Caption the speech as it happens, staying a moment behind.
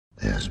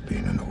has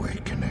been an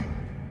awakening.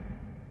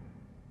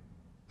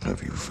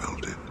 Have you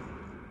felt it?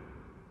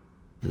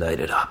 Light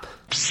it up.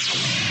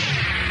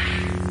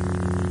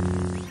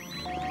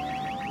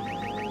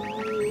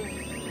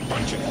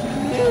 Punch it.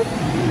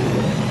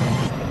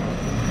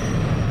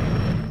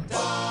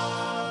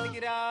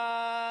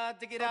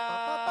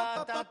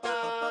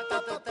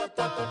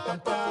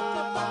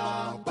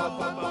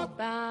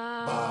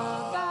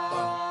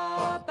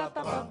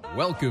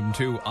 Welcome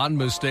to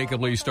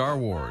Unmistakably Star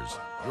Wars,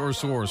 your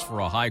source for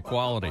a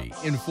high-quality,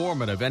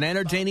 informative, and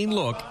entertaining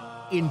look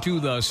into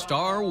the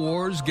Star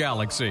Wars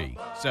galaxy.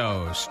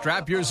 So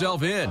strap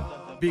yourself in,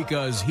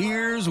 because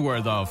here's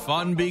where the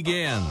fun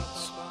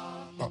begins.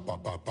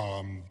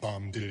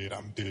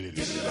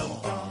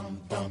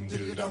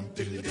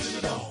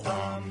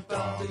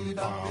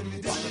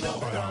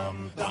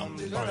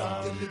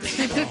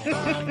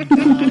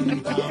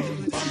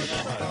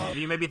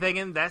 You may be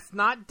thinking, that's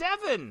not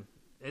Devin.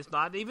 It's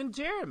not even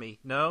Jeremy.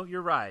 No,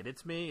 you're right.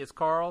 It's me. It's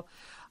Carl.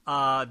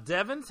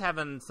 Devin's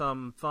having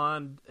some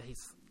fun.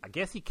 I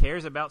guess he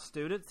cares about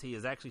students. He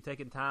has actually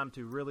taken time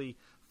to really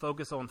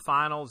focus on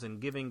finals and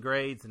giving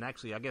grades and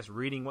actually, I guess,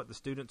 reading what the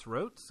students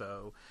wrote.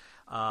 So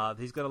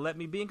he's going to let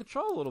me be in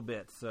control a little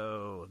bit.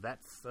 So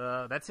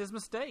that's his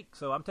mistake.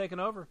 So I'm taking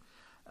over.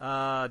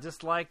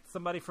 Just like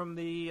somebody from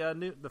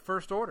the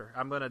First Order.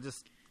 I'm going to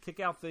just kick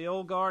out the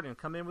old guard and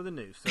come in with the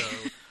new. So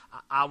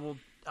I will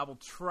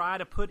try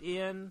to put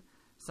in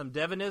some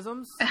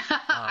Devinisms.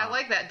 I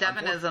like that,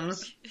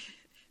 Devinisms.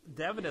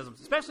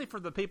 Devinisms, especially for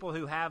the people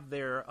who have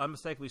their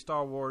Unmistakably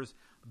Star Wars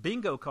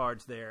bingo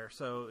cards there.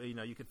 So,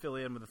 you can fill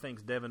in with the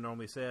things Devin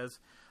normally says.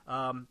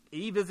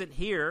 Eve isn't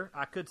here.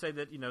 I could say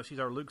that,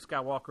 she's our Luke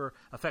Skywalker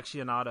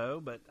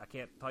aficionado, but I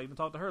can't even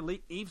talk to her.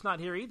 Eve's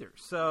not here either.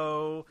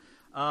 So,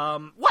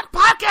 what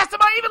podcast am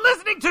I even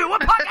listening to?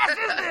 What podcast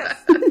is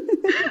this?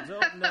 I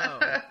don't know.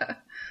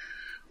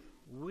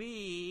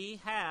 We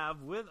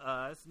have with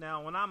us,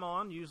 now when I'm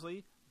on,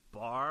 usually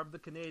Barb the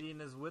Canadian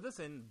is with us,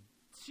 and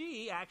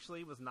she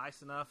actually was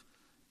nice enough,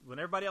 when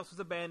everybody else was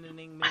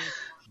abandoning me,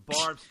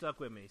 Barb stuck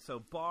with me. So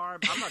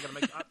Barb, I'm not going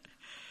to make,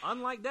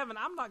 unlike Devin,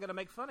 I'm not going to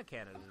make fun of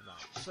Canada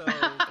tonight. So,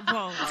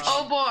 well,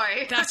 oh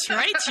boy. That's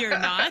right, you're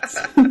not.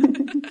 So,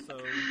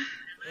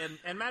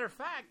 and matter of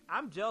fact,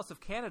 I'm jealous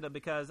of Canada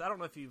because I don't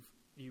know if you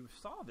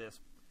saw this,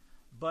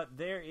 but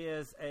there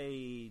is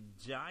a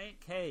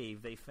giant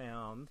cave they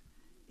found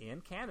in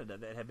Canada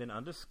that had been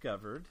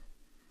undiscovered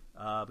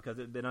because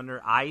it had been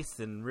under ice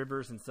and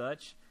rivers and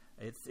such.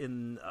 It's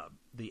in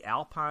the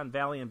Alpine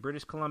Valley in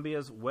British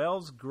Columbia's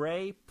Wells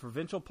Gray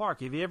Provincial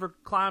Park. Have you ever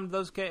climbed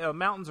those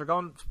mountains or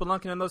gone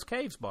spelunking in those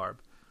caves,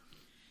 Barb?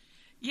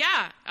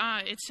 Yeah,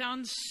 it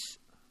sounds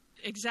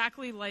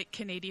exactly like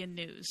Canadian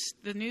news.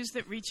 The news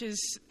that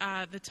reaches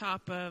the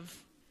top of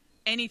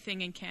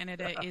anything in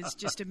Canada is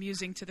just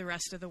amusing to the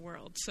rest of the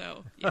world.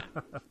 So, yeah.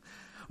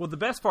 Well, the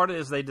best part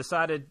is they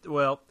decided,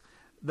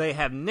 they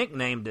have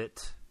nicknamed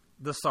it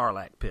the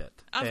Sarlacc Pit.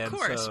 Of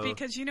course,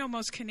 because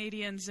most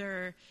Canadians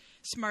are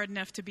smart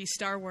enough to be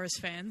Star Wars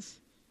fans.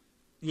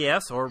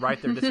 Yes, or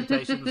write their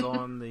dissertations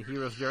on the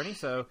hero's journey.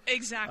 So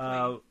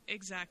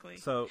exactly.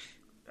 So,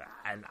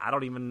 and I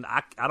don't even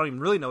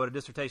really know what a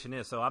dissertation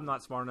is. So I'm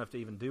not smart enough to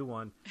even do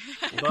one.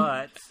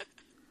 But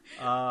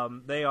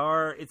they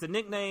are. It's a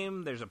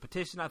nickname. There's a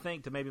petition, I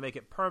think, to maybe make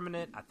it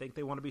permanent. I think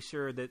they want to be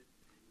sure that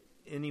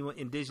any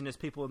indigenous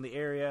people in the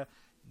area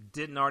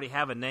didn't already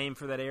have a name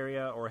for that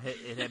area or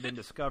it had been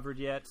discovered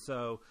yet.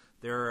 So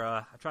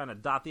they're trying to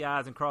dot the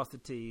I's and cross the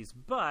T's.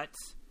 But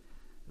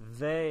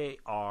they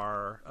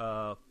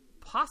are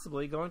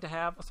possibly going to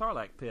have a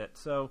Sarlacc Pit.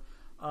 So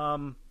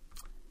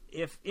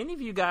if any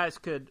of you guys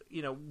could,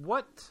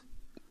 what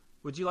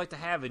would you like to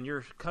have in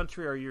your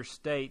country or your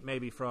state,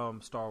 maybe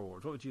from Star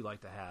Wars? What would you like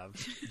to have,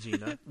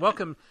 Gina?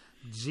 Welcome,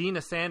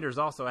 Gina Sanders.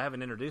 Also, I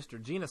haven't introduced her.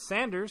 Gina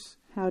Sanders.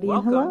 Howdy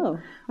welcome. And hello.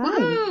 Hi.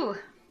 Woo!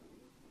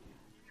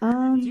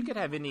 If you could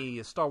have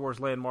any Star Wars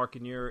landmark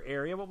in your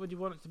area, what would you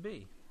want it to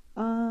be?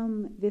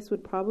 This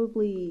would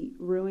probably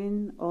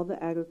ruin all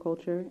the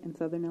agriculture in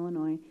southern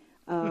Illinois.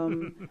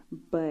 And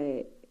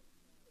I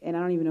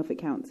don't even know if it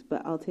counts,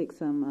 but I'll take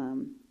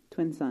some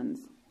twin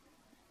suns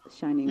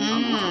shining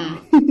on my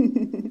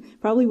town.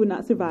 Probably would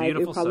not survive.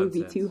 It would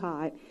probably be too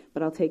hot,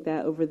 but I'll take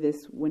that over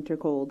this winter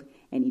cold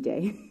any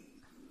day.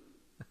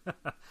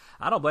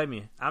 I don't blame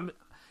you.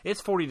 It's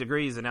 40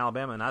 degrees in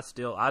Alabama, and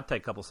I'd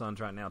take a couple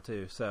suns right now,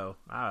 too. So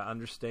I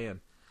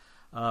understand.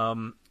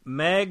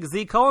 Meg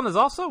Z. Cullen is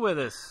also with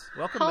us.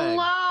 Welcome, Meg.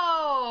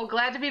 Hello.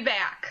 Glad to be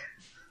back.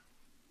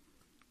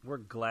 We're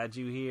glad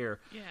you're here.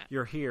 Yeah.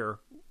 You're here.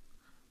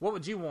 What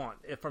would you want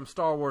from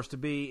Star Wars to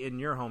be in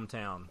your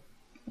hometown?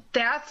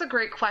 That's a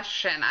great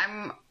question.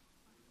 I'm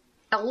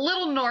a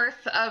little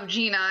north of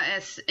Gina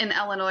in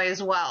Illinois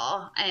as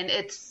well, and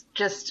it's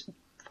just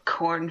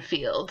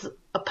cornfields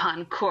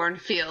upon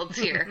cornfields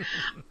here.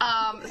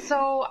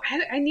 So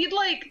I need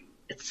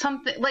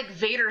something like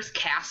Vader's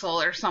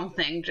castle or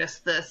something,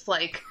 just this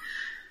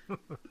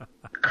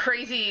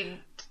crazy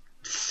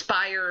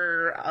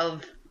spire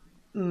of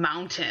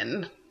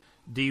mountain.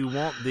 Do you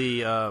want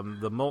the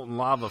molten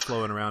lava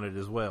flowing around it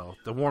as well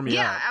to warm you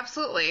up? Yeah,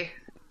 absolutely.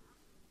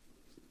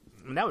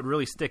 I mean, that would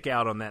really stick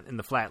out on that in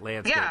the flat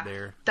landscape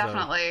there.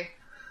 Definitely.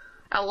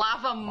 A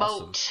lava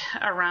moat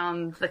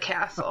around the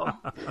castle.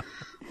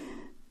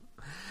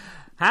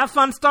 Have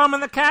fun storming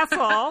the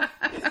castle.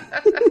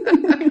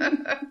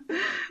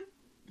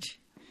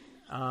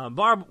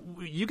 Barb,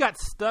 you got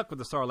stuck with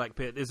the Sarlacc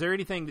pit. Is there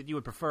anything that you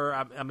would prefer?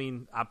 I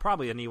mean,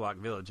 probably an Ewok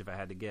village if I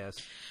had to guess.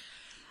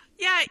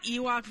 Yeah,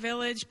 Ewok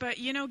Village, but,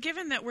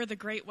 given that we're the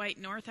Great White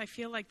North, I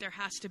feel like there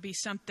has to be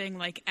something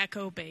like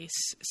Echo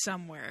Base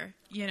somewhere,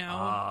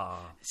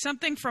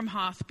 something from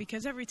Hoth,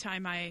 because every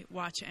time I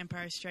watch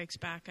Empire Strikes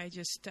Back, I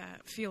just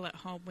feel at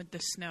home with the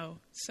snow.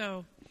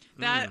 So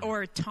that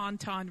or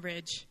Tauntaun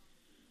Ridge.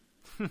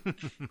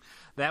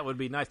 That would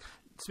be nice.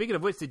 Speaking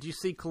of which, did you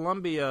see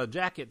Columbia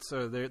jackets?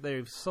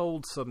 They've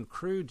sold some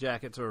crew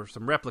jackets or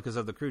some replicas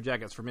of the crew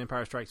jackets from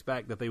Empire Strikes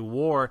Back that they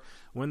wore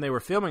when they were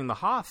filming the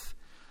Hoth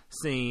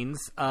scenes.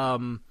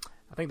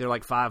 I think they're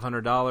like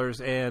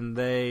 $500, and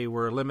they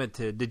were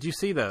limited. Did you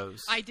see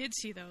those? I did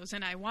see those,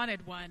 and I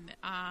wanted one.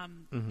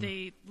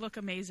 They look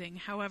amazing.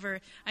 However,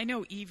 I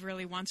know Eve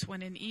really wants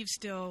one, and Eve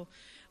still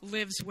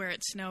lives where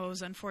it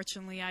snows.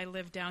 Unfortunately, I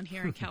live down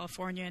here in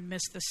California and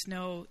miss the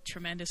snow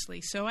tremendously,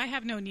 so I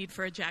have no need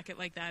for a jacket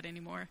like that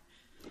anymore.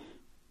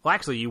 Well,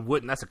 actually, you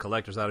wouldn't. That's a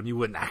collector's item. You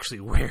wouldn't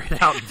actually wear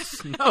it out in the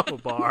snow,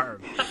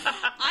 Barb.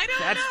 I don't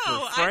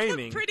know. I'd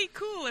look pretty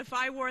cool if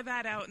I wore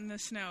that out in the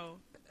snow.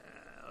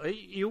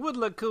 You would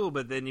look cool,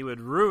 but then you would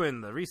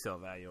ruin the resale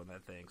value on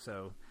that thing.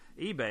 So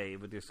eBay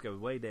would just go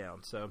way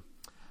down. So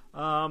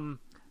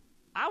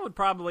I would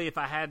probably, if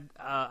I had,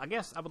 I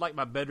guess I would like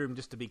my bedroom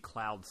just to be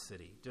Cloud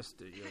City.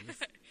 Just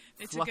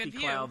it's fluffy a good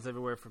view. Clouds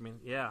everywhere for me.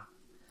 Yeah.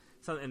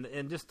 So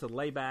and just to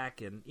lay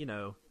back and,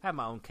 have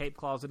my own cape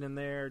closet in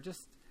there.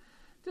 Just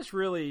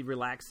really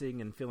relaxing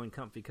and feeling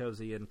comfy,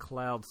 cozy in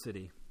Cloud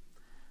City.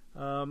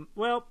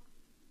 Well,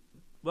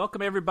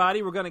 welcome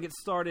everybody. We're going to get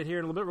started here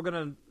in a little bit. We're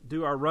going to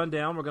do our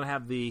rundown. We're going to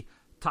have the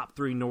top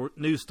 3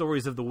 news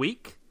stories of the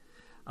week.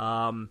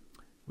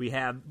 We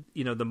have,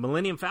 the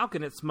Millennium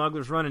Falcon at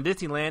Smuggler's Run in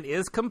Disneyland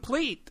is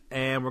complete,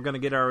 and we're going to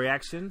get our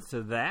reactions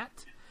to that.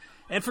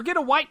 And forget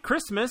a white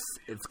Christmas.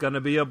 It's going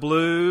to be a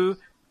blue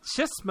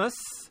Chissmas.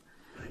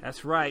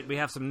 That's right. We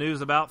have some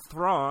news about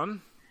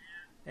Thrawn.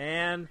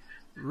 And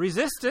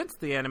Resistance,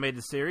 the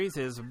animated series,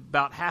 is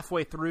about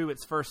halfway through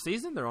its first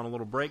season. They're on a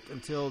little break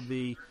until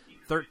the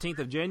 13th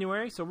of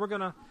January. So we're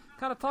going to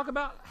kind of talk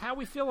about how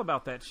we feel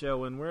about that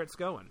show and where it's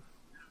going.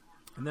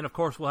 And then, of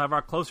course, we'll have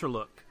our closer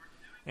look.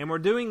 And we're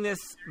doing this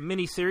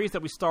mini-series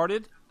that we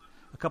started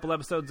a couple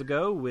episodes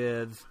ago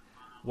with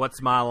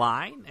What's My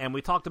Line? And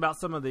we talked about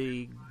some of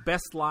the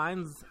best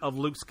lines of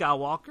Luke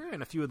Skywalker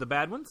and a few of the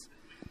bad ones.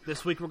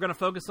 This week we're going to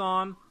focus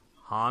on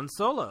Han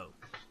Solo.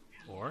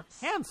 Or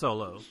Han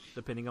Solo,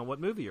 depending on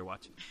what movie you're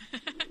watching.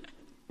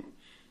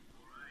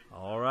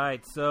 All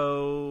right,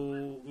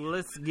 so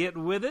let's get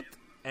with it.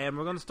 And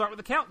we're going to start with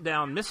the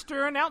countdown.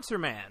 Mr. Announcer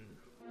Man.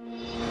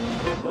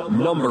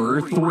 Number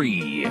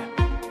 3.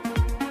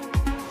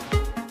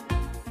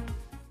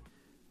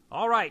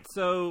 All right,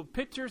 so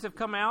pictures have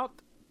come out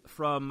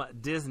from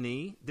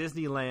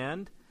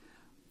Disneyland.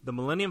 The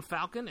Millennium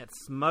Falcon at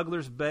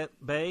Smuggler's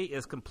Bay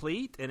is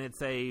complete, and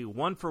it's a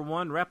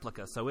 1-for-1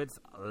 replica, so it's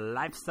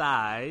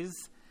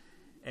life-size,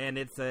 and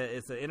it's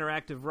an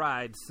interactive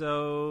ride.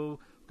 So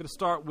we're going to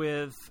start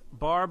with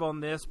Barb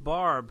on this.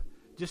 Barb,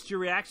 just your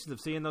reactions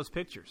of seeing those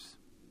pictures.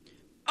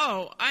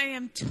 Oh, I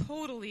am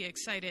totally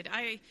excited.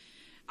 I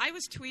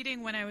was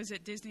tweeting when I was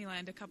at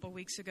Disneyland a couple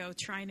weeks ago,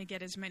 trying to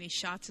get as many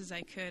shots as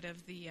I could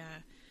of the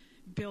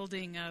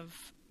building of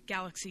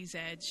Galaxy's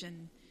Edge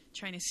and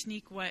trying to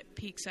sneak what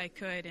peeks I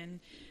could. And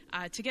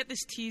to get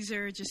this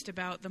teaser just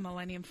about the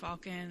Millennium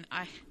Falcon,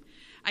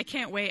 I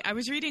can't wait. I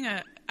was reading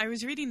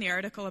the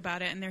article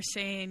about it, and they're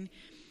saying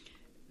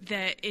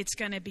that it's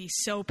going to be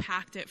so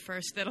packed at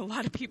first that a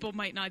lot of people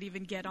might not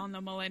even get on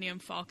the Millennium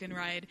Falcon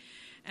ride.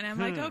 And I'm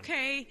like,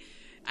 okay,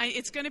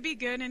 it's going to be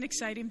good and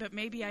exciting, but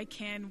maybe I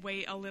can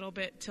wait a little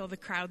bit till the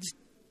crowds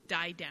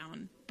die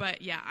down.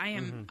 But yeah,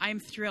 I'm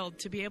thrilled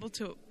to be able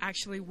to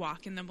actually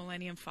walk in the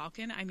Millennium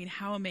Falcon. I mean,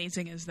 how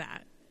amazing is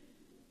that?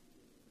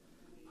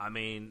 I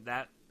mean,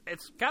 that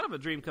it's kind of a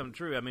dream come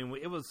true. I mean,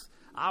 it was.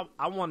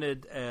 I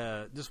wanted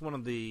just one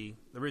of the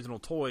original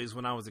toys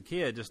when I was a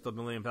kid, just the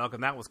Millennium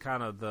Falcon. That was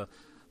kind of the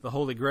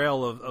holy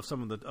grail of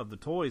some of the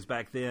toys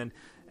back then,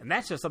 and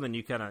that's just something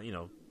you kind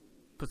of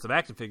put some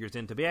action figures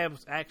in to be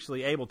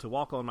actually able to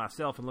walk on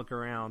myself and look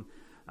around.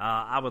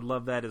 I would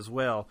love that as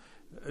well.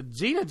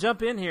 Gina,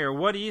 jump in here.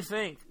 What do you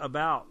think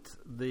about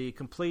the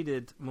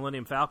completed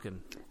Millennium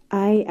Falcon?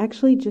 I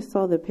actually just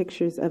saw the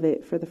pictures of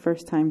it for the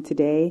first time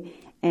today,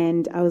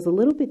 and I was a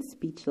little bit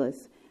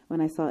speechless when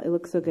I saw it. It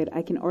looks so good.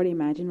 I can already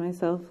imagine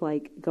myself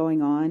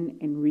going on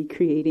and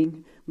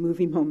recreating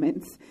movie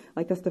moments.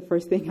 That's the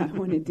first thing I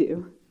want to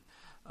do.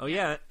 Oh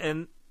yeah,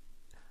 and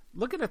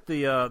looking at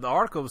the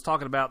article was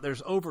talking about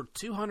there's over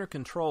 200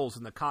 controls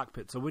in the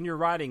cockpit. So when you're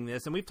riding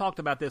this, and we've talked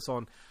about this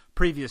on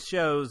previous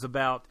shows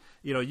about,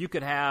 you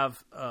could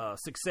have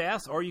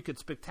success or you could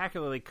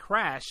spectacularly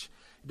crash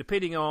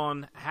depending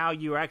on how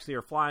you actually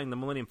are flying the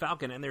Millennium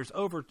Falcon. And there's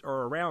over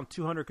or around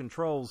 200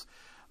 controls.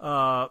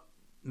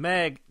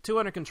 Meg,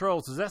 200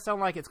 controls, does that sound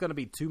like it's going to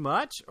be too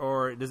much?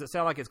 Or does it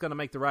sound like it's going to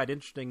make the ride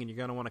interesting and you're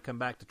going to want to come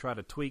back to try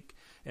to tweak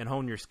and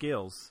hone your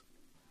skills?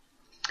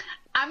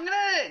 I'm going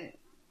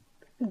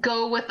to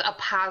go with a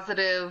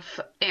positive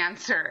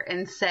answer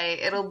and say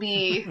it'll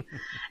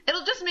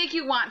just make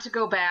you want to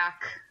go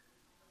back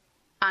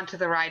onto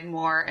the ride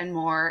more and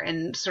more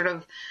and sort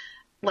of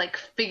like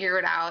figure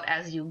it out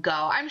as you go.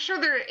 I'm sure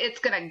it's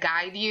going to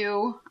guide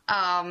you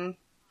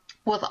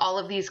with all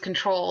of these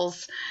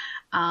controls,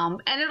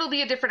 and it'll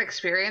be a different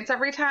experience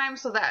every time,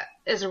 so that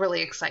is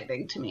really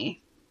exciting to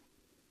me.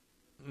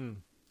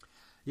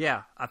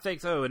 Yeah, I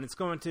think so, and it's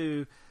going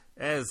to,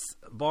 as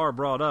Barb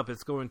brought up,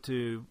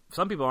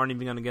 some people aren't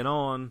even going to get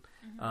on,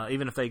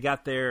 even if they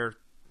got there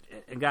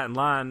and got in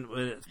line when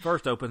it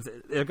first opens.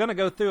 They're going to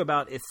go through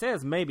it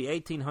says maybe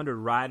 1,800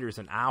 riders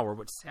an hour,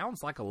 which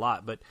sounds like a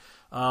lot, but,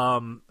 I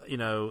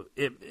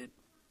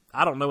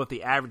don't know what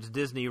the average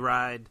Disney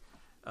ride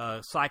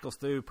cycles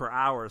through per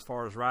hour as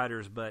far as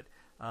riders, but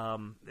I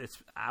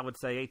would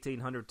say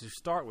 1,800 to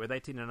start with.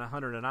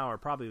 1,800 an hour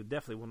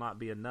definitely will not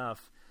be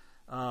enough.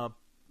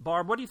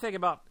 Barb, what do you think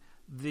about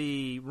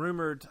the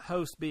rumored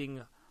host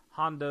being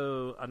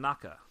Hondo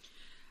Ohnaka?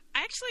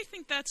 I actually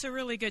think that's a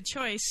really good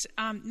choice.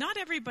 Not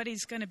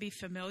everybody's going to be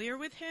familiar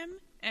with him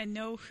and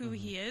know who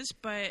he is,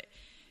 but,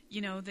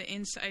 the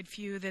inside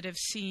few that have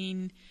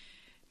seen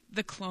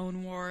the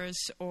Clone Wars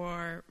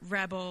or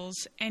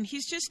Rebels, and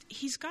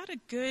he's got a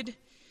good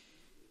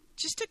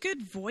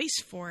voice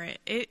for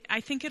it.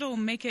 I think it'll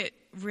make it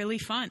really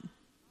fun.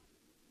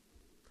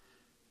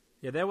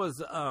 Yeah, there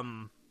was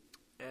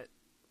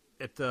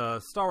at the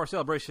Star Wars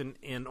Celebration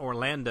in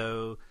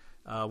Orlando,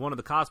 one of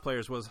the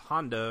cosplayers was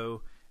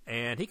Hondo,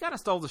 and he kind of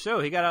stole the show.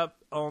 He got up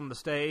on the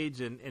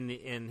stage and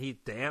he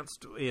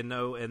danced, and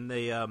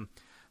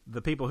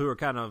the people who were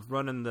kind of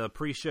running the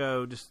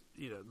pre-show, just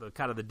the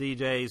kind of the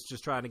DJs,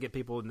 just trying to get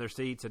people in their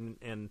seats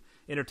and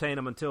entertain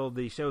them until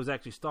the shows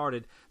actually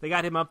started. They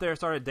got him up there,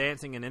 started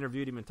dancing, and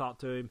interviewed him and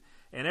talked to him,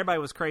 and everybody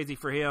was crazy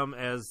for him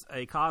as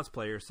a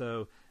cosplayer.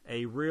 So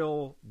a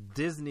real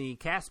Disney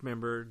cast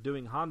member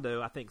doing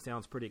Hondo, I think,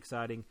 sounds pretty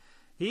exciting.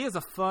 He is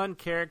a fun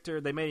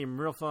character. They made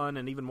him real fun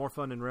and even more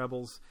fun in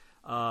Rebels.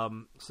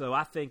 So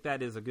I think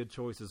that is a good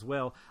choice as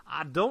well.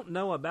 I don't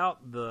know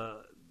about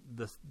the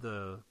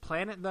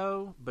planet,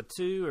 though,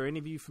 Batuu. Are any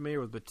of you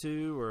familiar with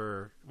Batuu,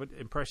 or what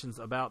impressions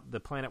about the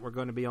planet we're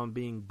going to be on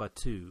being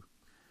Batuu?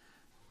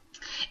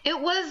 It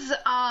was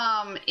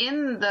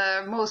in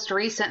the most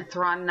recent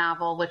Thrawn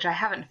novel, which I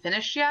haven't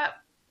finished yet.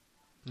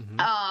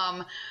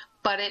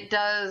 But it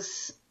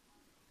does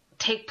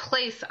take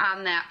place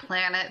on that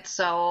planet,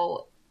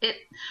 so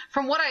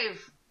from what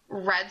I've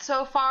read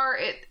so far,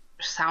 it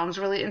sounds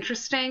really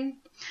interesting.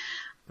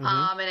 And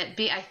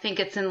I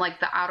think it's in like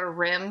the Outer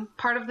Rim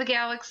part of the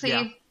galaxy.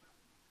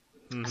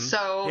 Yeah.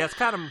 So yeah, it's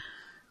kind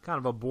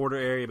of a border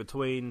area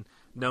between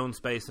known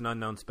space and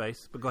unknown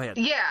space. But go ahead.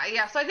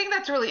 Yeah. So I think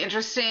that's really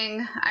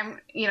interesting.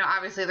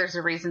 Obviously there's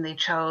a reason they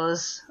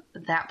chose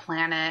that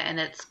planet, and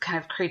it's kind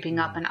of creeping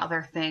up in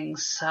other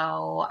things.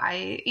 So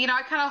I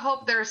kind of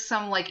hope there's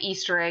some like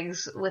Easter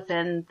eggs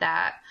within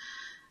that,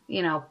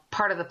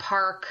 part of the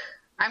park.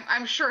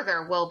 I'm sure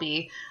there will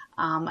be.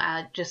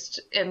 I just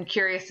am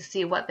curious to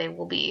see what they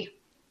will be.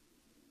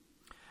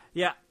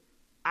 Yeah,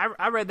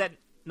 I read that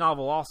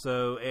novel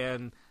also,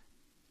 and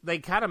they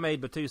kind of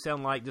made Batuu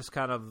sound like just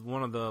kind of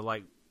one of the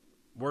like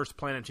worst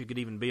planets you could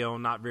even be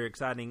on. Not very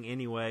exciting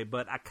anyway.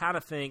 But I kind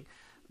of think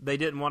they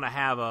didn't want to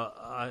have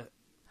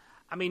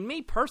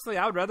me personally,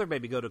 I would rather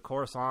maybe go to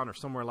Coruscant or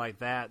somewhere like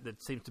that.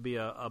 That seems to be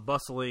a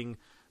bustling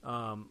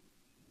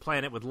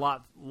planet with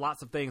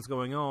lots of things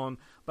going on.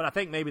 But I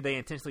think maybe they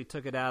intentionally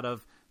took it out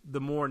of the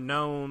more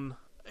known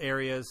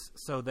areas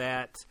so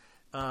that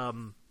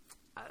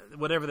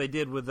whatever they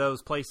did with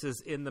those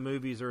places in the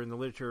movies or in the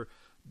literature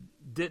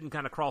didn't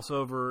kind of cross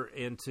over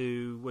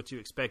into what you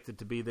expected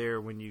to be there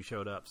when you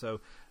showed up.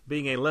 So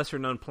being a lesser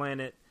known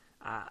planet,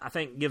 I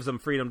think gives them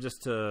freedom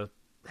just to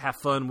have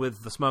fun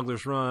with the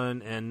Smuggler's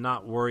Run and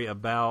not worry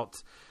about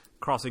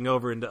crossing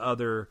over into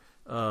other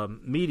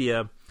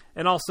media.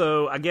 And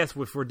also, I guess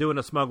if we're doing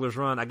a Smuggler's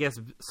Run, I guess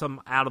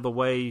some out of the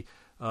way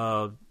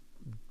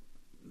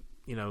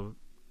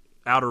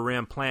Outer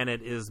Rim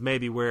planet is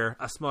maybe where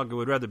a smuggler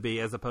would rather be,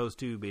 as opposed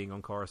to being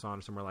on Coruscant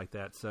or somewhere like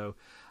that. So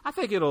I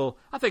think it'll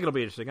be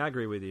interesting. I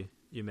agree with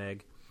you,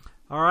 Meg.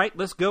 All right,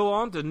 let's go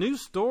on to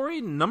news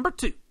story number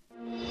 2.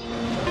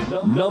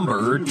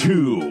 Number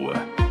 2.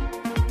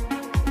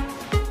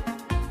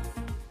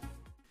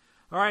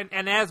 All right,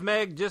 and as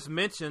Meg just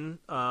mentioned,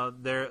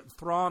 their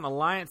Thrawn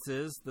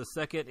Alliances, the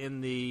second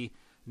in the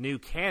new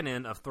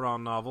canon of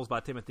Thrawn novels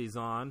by Timothy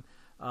Zahn,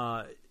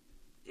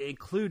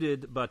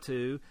 included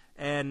Batuu,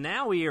 and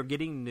now we are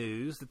getting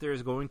news that there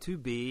is going to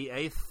be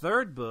a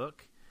third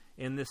book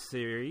in this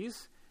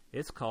series.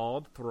 It's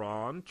called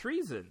Thrawn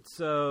Treason.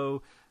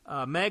 So,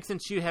 Meg,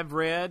 since you have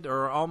read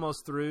or are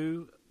almost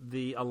through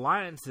the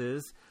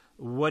alliances,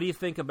 what do you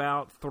think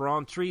about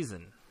Thrawn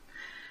Treason?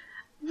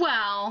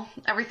 Well,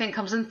 everything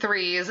comes in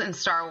threes in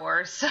Star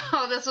Wars, so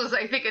this was,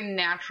 I think, a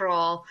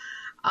natural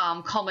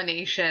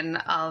culmination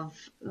of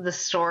the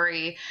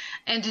story.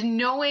 And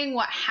knowing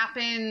what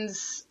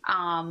happens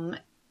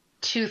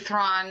to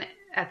Thrawn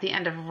at the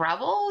end of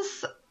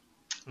Rebels,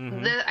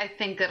 I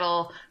think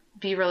it'll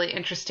be really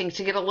interesting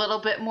to get a little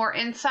bit more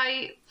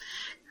insight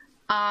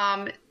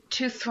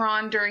to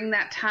Thrawn during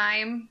that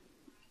time,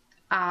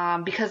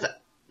 because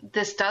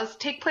this does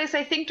take place,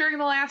 I think, during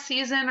the last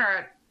season or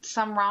at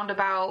some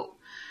roundabout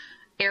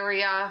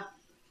area.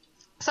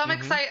 So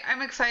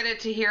I'm excited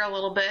to hear a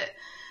little bit,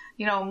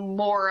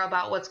 more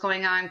about what's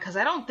going on, because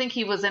I don't think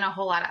he was in a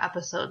whole lot of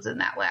episodes in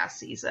that last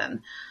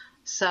season.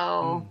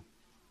 So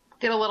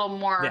get a little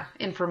more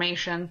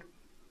information.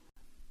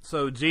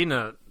 So,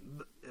 Gina,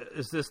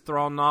 is this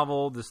Thrawn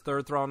novel, this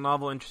third Thrawn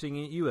novel, interesting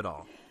you at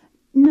all?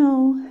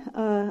 No,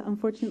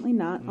 unfortunately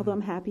not, although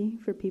I'm happy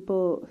for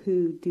people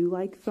who do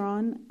like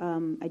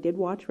Thrawn. I did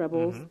watch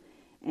Rebels,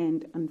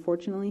 and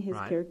unfortunately his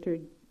character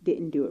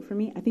didn't do it for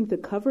me. I think the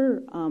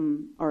cover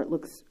art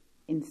looks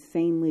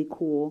insanely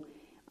cool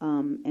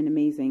and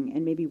amazing,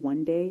 and maybe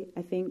one day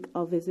I think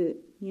I'll visit,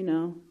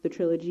 the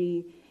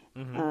trilogy.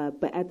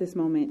 But at this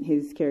moment,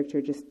 his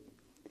character just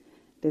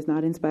does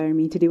not inspire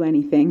me to do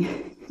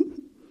anything.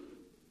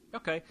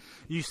 Okay.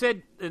 You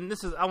said, and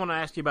I want to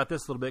ask you about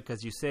this a little bit,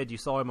 because you said you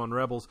saw him on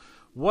Rebels.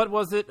 What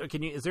was it? Or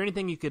is there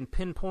anything you can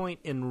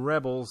pinpoint in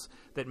Rebels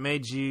that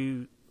made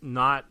you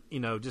not,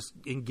 just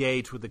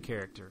engage with the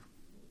character?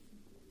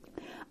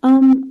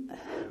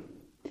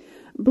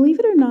 Believe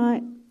it or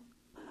not,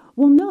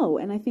 well, no,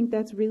 and I think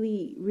that's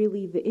really,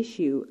 really the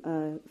issue.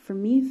 For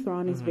me,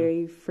 Thrawn is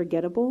very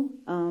forgettable,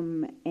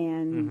 and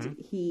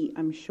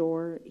I'm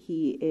sure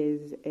he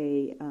is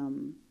a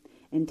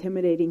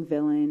intimidating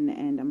villain,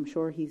 and I'm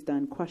sure he's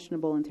done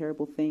questionable and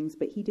terrible things,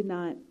 but he did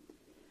not,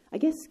 I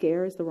guess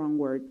scare is the wrong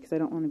word, because I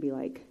don't want to be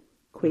like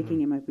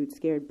quaking in my boots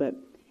scared, but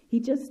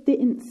he just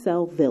didn't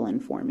sell villain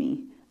for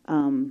me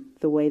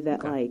the way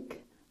that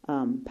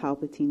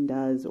Palpatine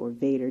does, or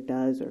Vader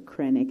does, or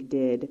Krennic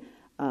did.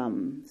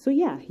 So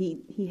yeah,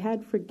 he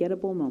had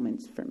forgettable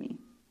moments for me.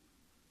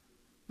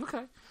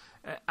 Okay.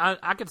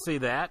 I could see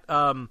that.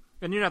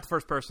 And you're not the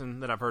first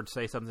person that I've heard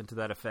say something to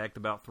that effect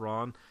about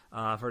Thrawn.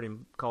 I've heard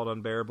him called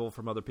unbearable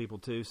from other people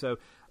too. So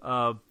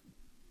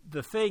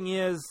the thing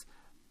is,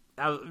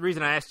 the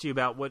reason I asked you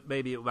about what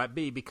maybe it might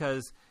be,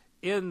 because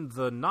in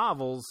the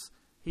novels,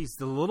 he's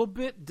a little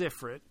bit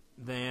different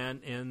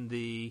than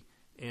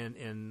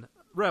in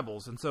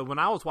Rebels. And so when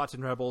I was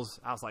watching Rebels,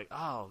 I was like,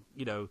 oh,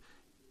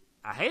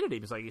 I hated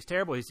him. It's like, he's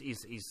terrible.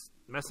 He's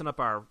messing up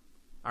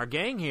our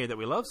gang here that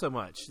we love so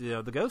much,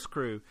 the Ghost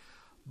Crew.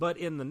 But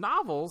in the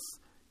novels,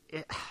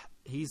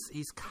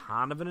 he's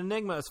kind of an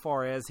enigma as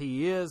far as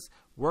he is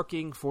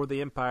working for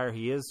the Empire.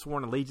 He is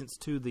sworn allegiance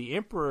to the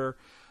Emperor,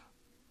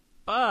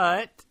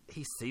 but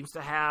he seems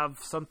to have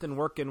something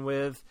working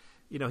with,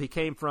 he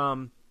came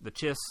from the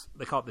Chiss,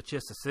 they call it the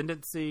Chiss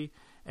Ascendancy,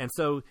 and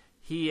so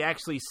he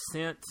actually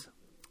sent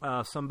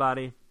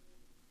somebody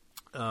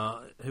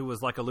who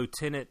was like a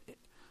lieutenant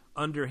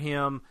under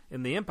him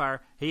in the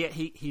Empire.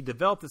 He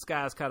developed this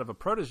guy as kind of a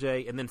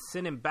protege, and then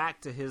sent him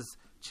back to his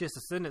Chiss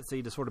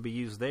Ascendancy to sort of be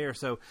used there.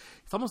 So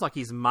it's almost like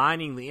he's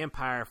mining the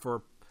Empire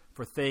for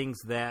things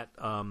that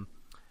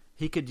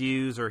he could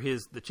use, or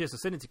the Chiss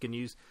Ascendancy can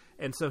use.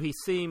 And so he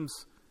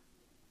seems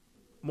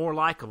more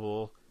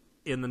likable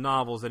in the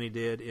novels than he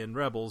did in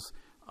Rebels.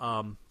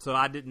 So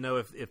I didn't know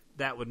if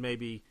that would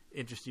maybe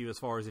interest you, as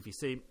far as if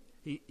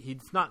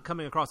he's not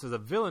coming across as a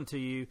villain to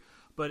you.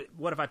 But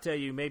what if I tell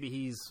you maybe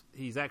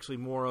he's actually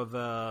more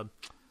of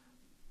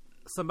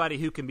somebody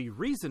who can be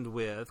reasoned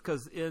with?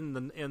 Because in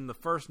the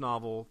first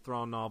novel,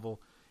 Thrawn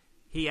novel,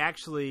 he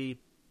actually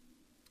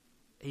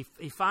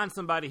he finds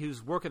somebody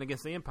who's working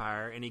against the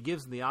Empire, and he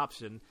gives them the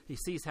option. He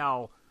sees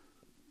how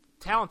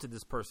talented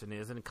this person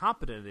is and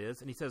competent it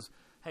is, and he says,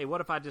 hey,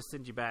 what if I just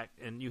send you back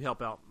and you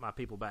help out my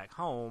people back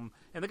home?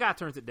 And the guy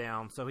turns it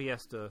down, so he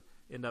has to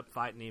end up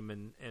fighting him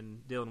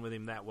and dealing with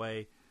him that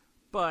way.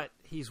 But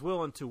he's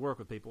willing to work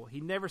with people.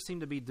 He never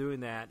seemed to be doing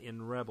that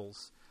in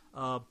Rebels.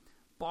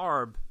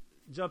 Barb,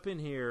 jump in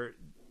here.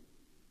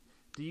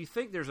 Do you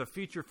think there's a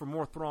future for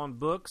more Thrawn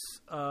books?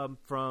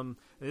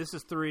 This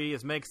is 3,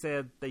 as Meg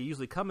said, they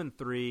usually come in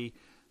 3.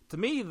 To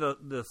me,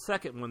 the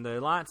second one, the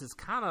Alliances,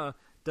 kind of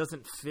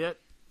doesn't fit.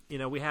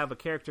 We have a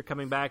character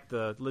coming back,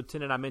 the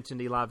lieutenant I mentioned,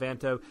 Eli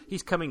Vanto.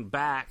 He's coming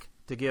back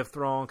to give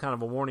Thrawn kind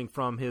of a warning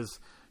from his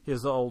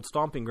old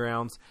stomping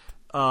grounds.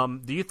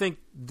 Do you think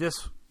this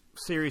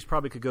series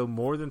probably could go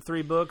more than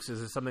 3 books?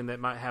 Is it something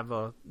that might have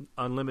a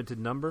unlimited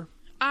number?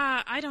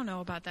 I don't know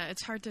about that.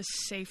 It's hard to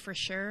say for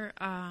sure.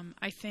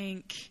 I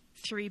think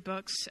 3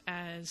 books,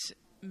 as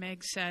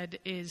Meg said,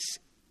 it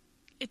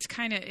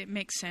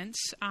makes sense.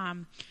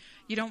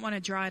 You don't want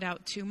to draw it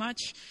out too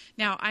much.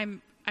 Now,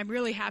 I'm I'm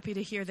really happy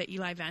to hear that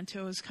Eli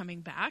Vanto is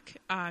coming back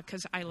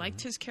because I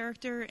liked his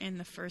character in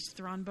the first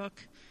Thrawn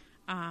book.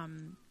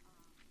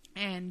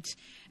 And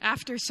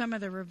after some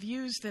of the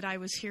reviews that I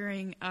was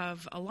hearing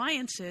of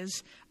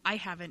Alliances, I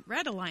haven't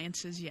read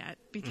Alliances yet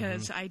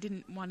because I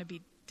didn't want to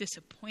be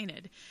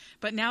disappointed.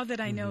 But now that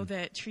I know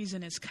that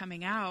Treason is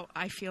coming out,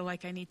 I feel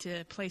like I need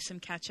to play some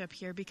catch up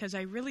here because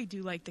I really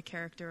do like the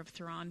character of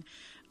Thrawn.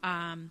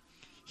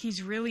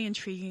 He's really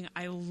intriguing.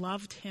 I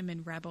loved him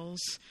in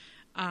Rebels.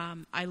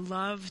 I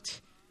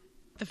loved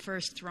the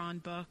first Thrawn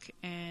book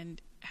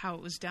and how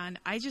it was done.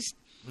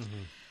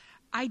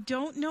 I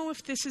don't know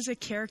if this is a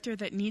character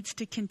that needs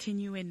to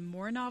continue in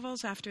more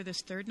novels after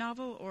this third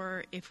novel,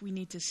 or if we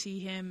need to see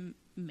him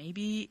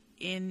maybe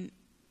in,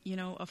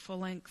 a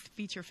full-length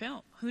feature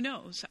film. Who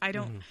knows? I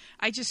don't.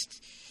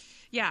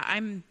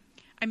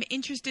 I'm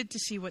interested to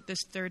see what this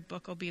third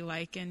book will be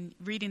like, and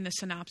reading the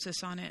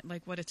synopsis on it,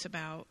 like what it's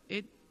about.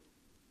 It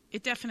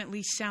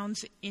definitely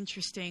sounds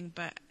interesting,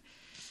 but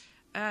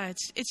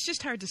it's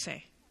just hard to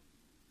say.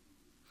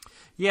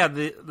 Yeah,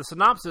 the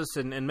synopsis,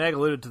 and Meg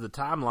alluded to the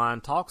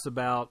timeline, talks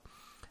about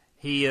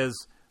he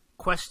is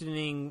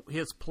questioning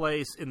his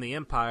place in the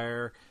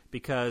Empire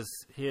because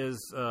his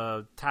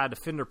TIE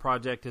Defender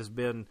project has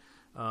been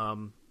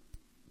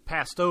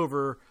passed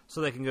over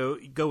so they can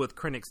go with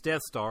Krennic's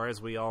Death Star,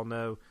 as we all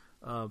know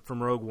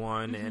from Rogue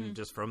One and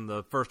just from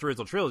the first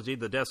original trilogy.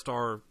 The Death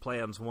Star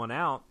plans won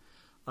out.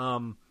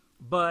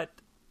 But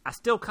I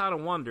still kind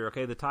of wonder,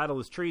 okay, the title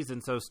is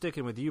Treason, so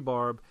sticking with you,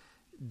 Barb,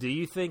 do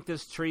you think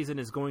this treason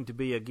is going to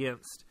be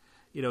against,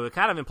 it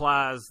kind of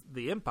implies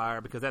the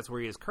Empire because that's where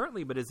he is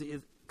currently, but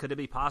could it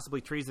be possibly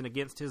treason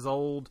against his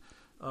old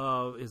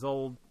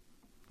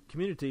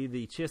community,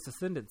 the Chiss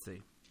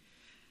Ascendancy?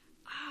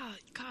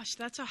 Gosh,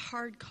 that's a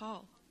hard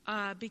call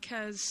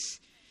because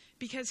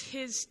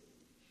his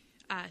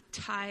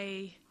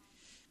TIE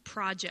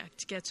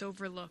project gets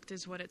overlooked,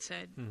 is what it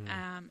said,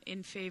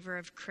 in favor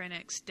of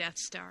Krennic's Death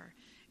Star.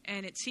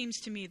 And it seems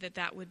to me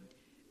that would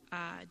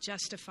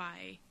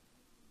justify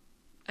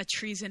a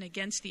treason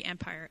against the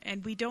Empire,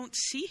 and we don't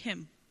see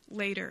him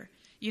later.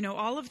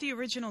 All of the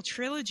original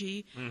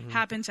trilogy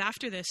happens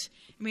after this,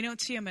 and we don't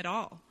see him at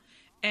all.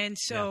 And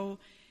so,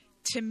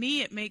 to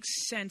me, it makes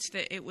sense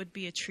that it would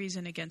be a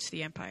treason against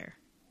the Empire.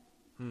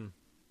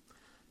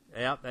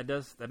 Yeah,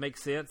 that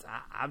makes sense.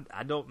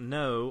 I don't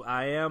know.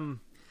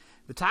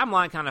 The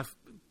timeline kind of,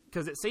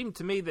 because it seemed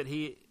to me that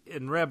he,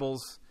 in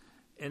Rebels,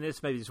 and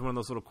this maybe just one of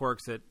those little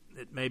quirks that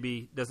it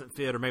maybe doesn't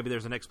fit, or maybe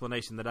there's an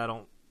explanation that I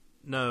don't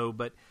know,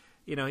 but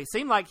it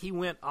seemed like he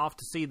went off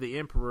to see the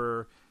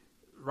Emperor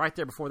right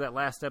there before that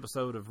last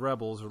episode of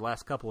Rebels, or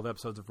last couple of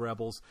episodes of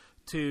Rebels,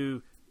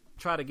 to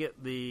try to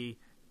get the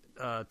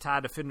TIE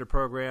Defender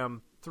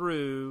program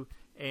through,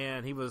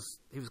 and he was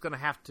going to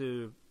have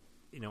to,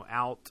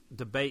 out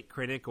debate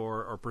Krennic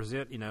or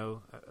present,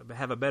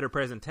 have a better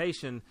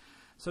presentation.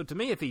 So to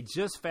me, if he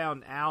just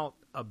found out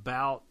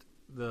about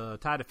the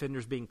TIE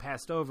Defenders being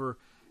passed over,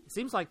 it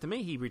seems like to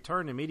me he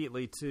returned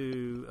immediately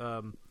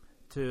to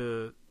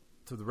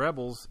the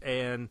Rebels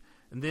and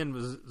then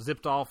was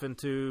zipped off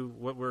into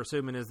what we're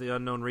assuming is the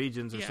unknown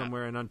regions or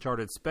somewhere in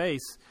uncharted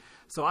space.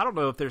 So I don't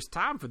know if there's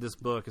time for this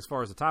book as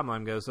far as the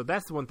timeline goes. So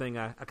that's the one thing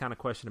I kind of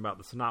question about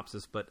the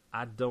synopsis, but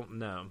I don't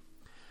know.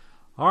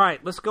 All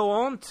right, let's go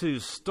on to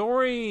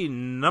story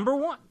number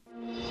 1.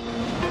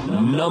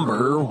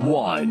 Number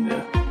 1.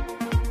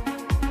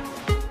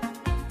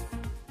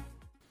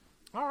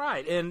 All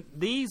right, and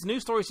these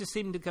news stories just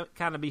seem to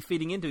kind of be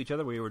feeding into each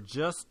other. We were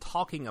just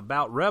talking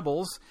about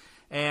Rebels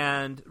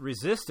and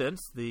Resistance,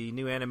 the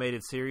new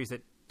animated series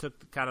that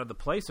took kind of the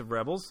place of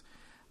Rebels,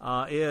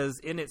 is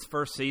in its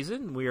first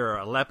season. We are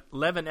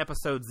 11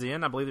 episodes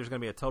in. I believe there's going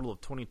to be a total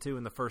of 22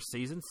 in the first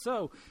season.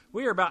 So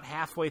we are about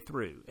halfway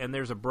through, and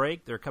there's a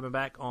break. They're coming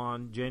back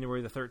on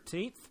January the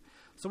 13th.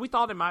 So we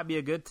thought it might be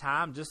a good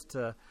time just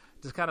to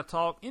kind of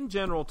talk in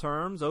general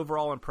terms,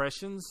 overall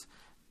impressions.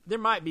 There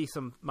might be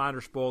some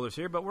minor spoilers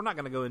here, but we're not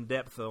going to go in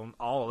depth on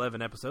all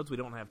 11 episodes. We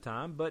don't have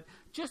time, but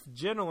just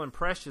general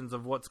impressions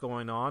of what's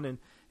going on.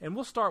 And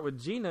we'll start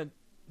with Gina.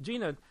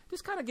 Gina,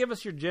 just kind of give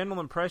us your general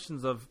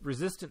impressions of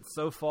Resistance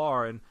so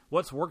far and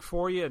what's worked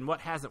for you and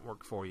what hasn't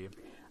worked for you.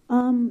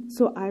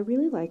 So I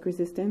really like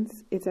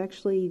Resistance. It's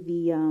actually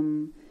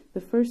the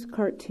first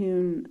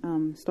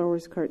cartoon, Star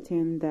Wars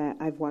cartoon that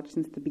I've watched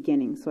since the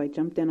beginning. So I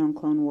jumped in on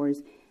Clone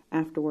Wars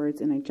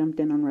afterwards, and I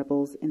jumped in on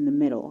Rebels in the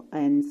middle.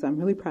 And so I'm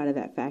really proud of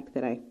that fact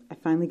that I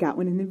finally got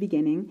one in the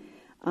beginning.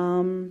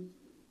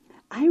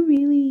 I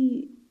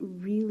really,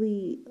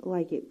 really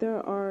like it. There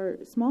are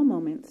small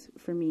moments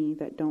for me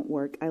that don't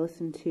work. I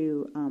listen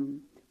to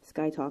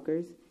Sky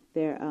Talkers.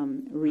 Their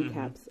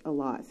recaps a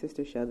lot,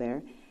 sister show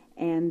there.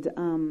 And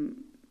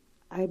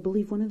I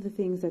believe one of the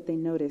things that they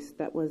noticed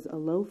that was a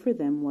low for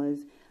them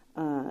was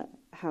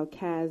how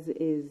Kaz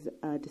is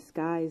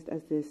disguised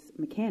as this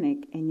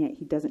mechanic, and yet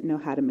he doesn't know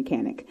how to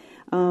mechanic.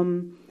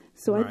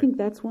 So right. I think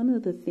that's one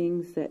of the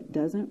things that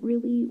doesn't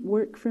really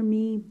work for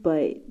me,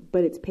 but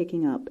it's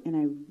picking up,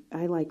 and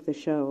I like the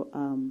show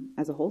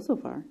as a whole so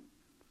far.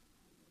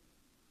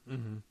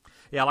 Mm-hmm.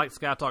 I like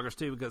Sky Talkers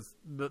too, because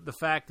the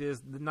fact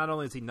is, not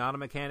only is he not a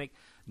mechanic,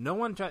 no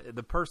one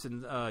the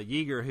person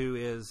Yeager, who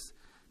is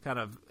kind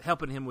of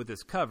helping him with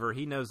his cover,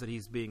 he knows that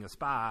he's being a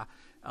spy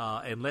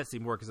and lets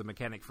him work as a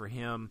mechanic for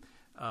him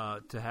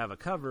to have a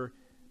cover.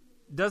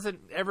 Doesn't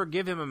ever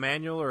give him a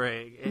manual or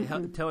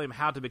tell him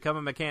how to become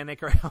a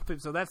mechanic or help him.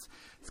 So that's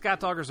Sky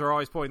Talkers are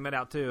always pointing that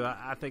out too.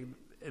 I think,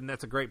 and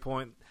that's a great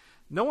point.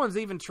 No one's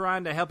even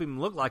trying to help him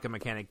look like a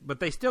mechanic, but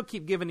they still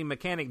keep giving him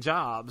mechanic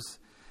jobs,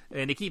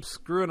 and he keeps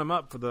screwing them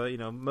up for the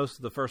most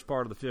of the first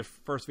part of the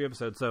first few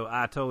episodes. So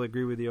I totally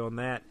agree with you on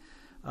that.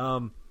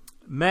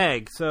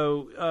 Meg,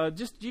 so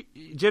just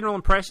general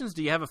impressions.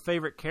 Do you have a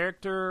favorite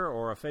character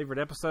or a favorite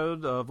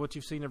episode of what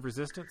you've seen of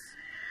Resistance?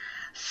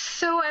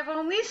 So I've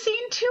only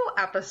seen 2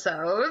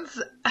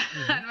 episodes.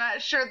 Mm-hmm. I'm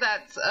not sure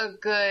that's a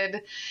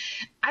good...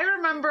 I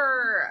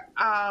remember,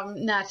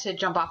 not to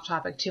jump off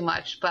topic too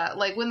much, but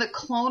like when the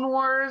Clone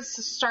Wars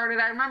started,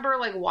 I remember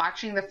like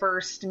watching the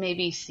first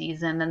maybe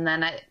season, and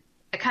then I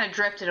kind of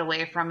drifted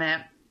away from it,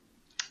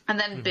 and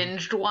then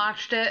binged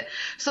watched it.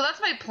 So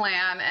that's my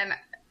plan, and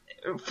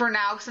for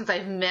now, since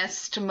I've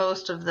missed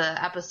most of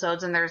the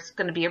episodes and there's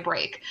going to be a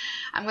break,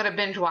 I'm going to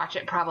binge watch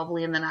it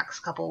probably in the next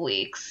couple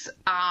weeks.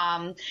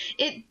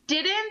 It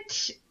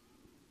didn't,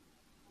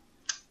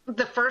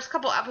 the first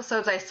couple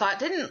episodes I saw, it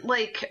didn't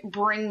like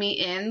bring me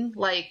in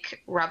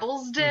like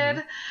Rebels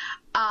did.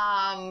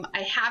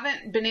 I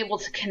haven't been able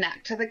to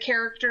connect to the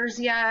characters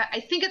yet.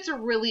 I think it's a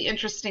really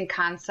interesting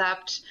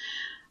concept.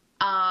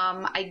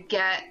 I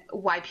get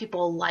why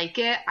people like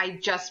it. I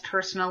just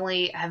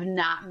personally have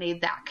not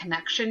made that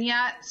connection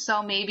yet.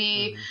 So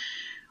maybe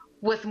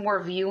with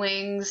more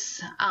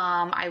viewings,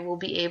 I will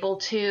be able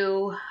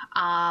to.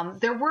 I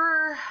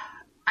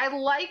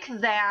like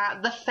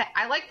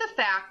the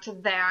fact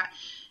that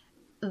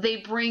they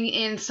bring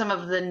in some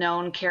of the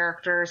known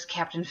characters,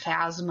 Captain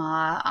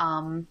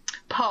Phasma,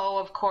 Poe,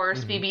 of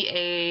course,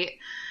 BB-8.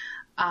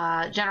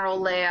 General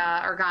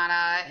Leia,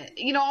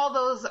 Organa, all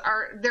those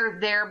they're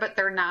there, but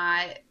they're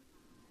not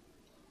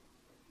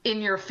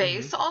in your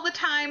face all the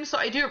time. So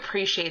I do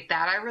appreciate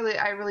that. I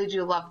really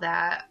do love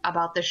that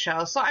about the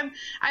show. So I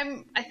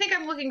think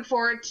I'm looking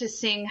forward to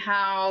seeing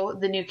how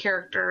the new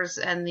characters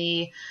and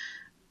the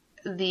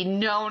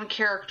known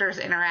characters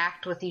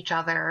interact with each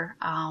other.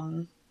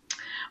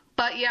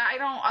 But yeah,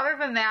 other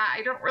than that,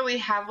 I don't really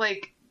have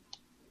like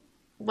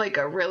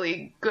a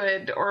really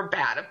good or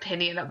bad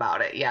opinion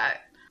about it yet.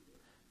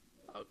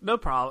 No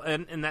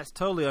problem, and that's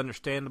totally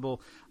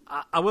understandable.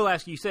 I will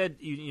ask you, said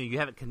you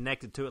haven't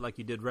connected to it like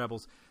you did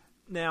Rebels.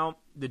 Now,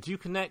 did you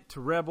connect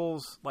to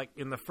Rebels like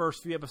in the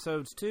first few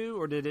episodes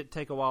too, or did it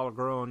take a while to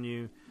grow on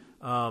you?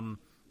 Or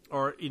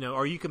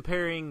are you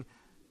comparing?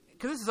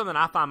 Because this is something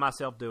I find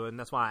myself doing.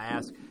 That's why I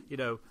ask.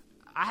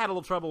 I had a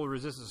little trouble with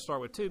Resistance to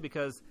start with too,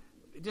 because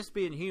just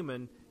being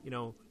human,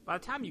 by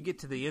the time you get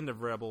to the end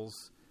of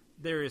Rebels,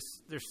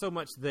 there's so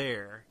much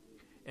there.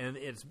 And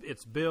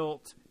it's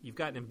built. You've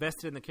gotten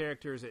invested in the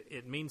characters.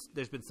 It means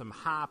there's been some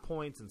high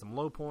points and some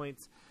low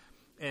points,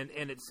 and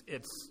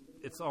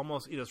it's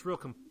almost it's real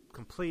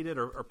completed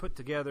or put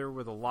together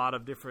with a lot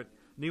of different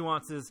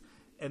nuances.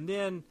 And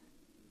then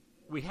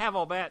we have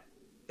all that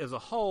as a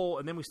whole,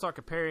 and then we start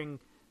comparing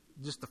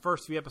just the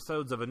first few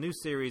episodes of a new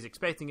series,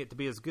 expecting it to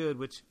be as good,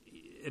 which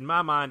in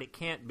my mind it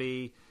can't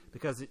be,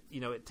 because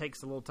it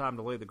takes a little time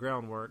to lay the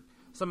groundwork.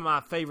 Some of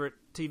my favorite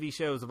TV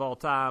shows of all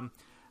time,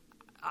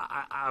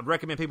 I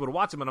recommend people to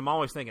watch them, and I'm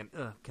always thinking,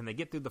 can they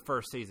get through the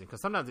first season?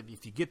 Because sometimes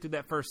if you get through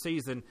that first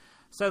season,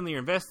 suddenly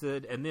you're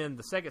invested, and then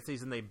the second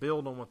season they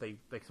build on what they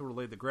sort of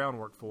laid the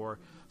groundwork for.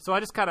 So I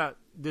just kind of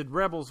did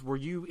Rebels. Were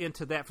you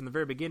into that from the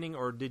very beginning,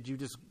 or did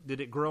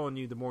it grow on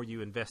you the more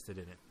you invested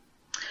in it?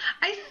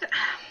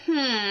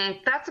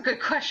 That's a good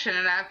question,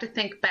 and I have to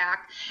think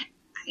back.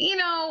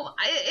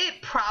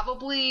 It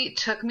probably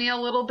took me a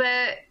little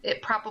bit.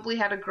 It probably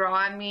had to grow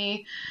on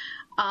me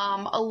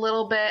a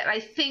little bit. I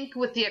think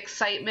with the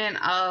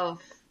excitement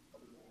of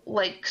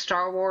like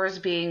Star Wars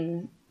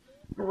being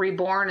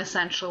reborn,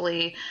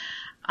 essentially,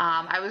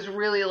 I was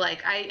really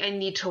like, I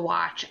need to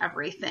watch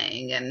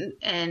everything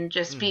and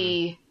just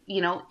be,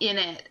 in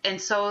it.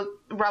 And so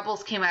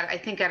Rebels came out, I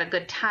think, at a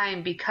good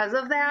time because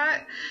of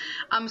that.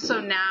 So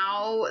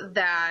now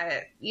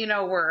that,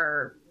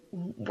 we're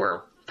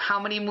how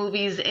many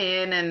movies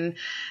in, and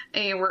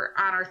we're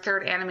on our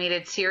 3rd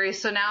animated series.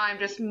 So now I'm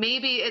just,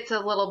 maybe it's a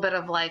little bit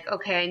of like,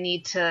 okay, I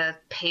need to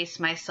pace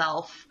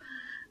myself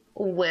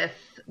with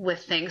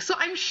things. So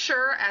I'm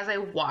sure as I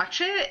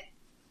watch it,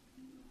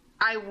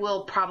 I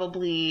will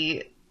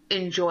probably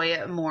enjoy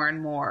it more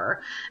and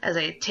more as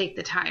I take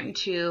the time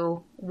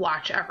to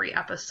watch every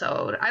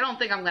episode. I don't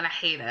think I'm going to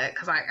hate it,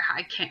 because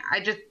I can't.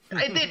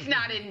 It's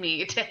not in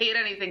me to hate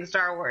anything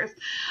Star Wars.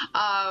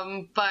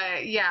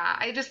 But yeah,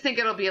 I just think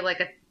it'll be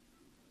like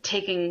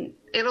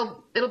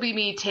it'll be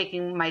me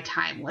taking my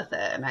time with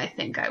it, and I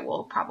think I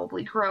will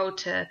probably grow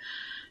to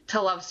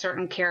love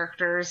certain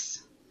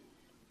characters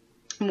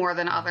more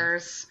than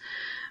others.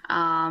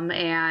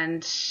 And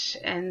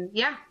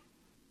yeah.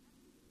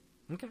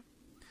 Okay.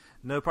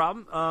 No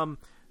problem.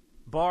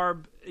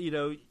 Barb,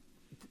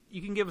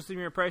 you can give us some of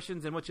your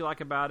impressions and what you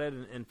like about it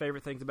and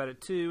favorite things about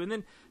it too, and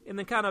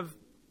then kind of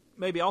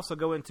maybe also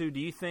go into, do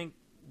you think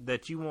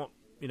that you want,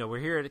 we're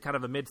here at kind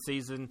of a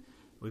mid-season.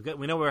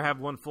 We know we have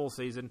one full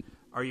season.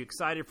 Are you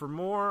excited for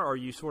more, or are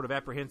you sort of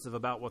apprehensive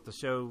about what the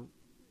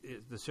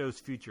show's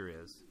future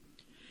is?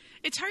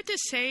 It's hard to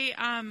say.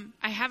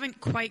 I haven't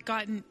quite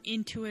gotten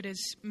into it as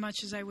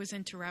much as I was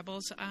into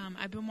Rebels.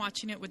 I've been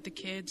watching it with the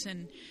kids,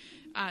 and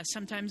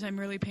sometimes I'm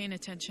really paying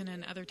attention,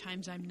 and other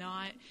times I'm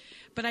not.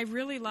 But I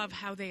really love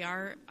how they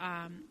are.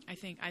 I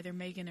think either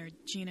Megan or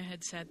Gina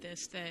had said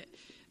this, that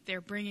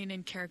they're bringing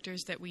in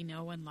characters that we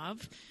know and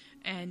love.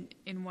 And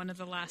in one of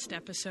the last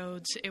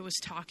episodes, it was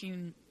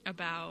talking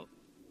about,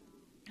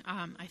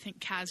 I think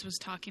Kaz was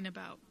talking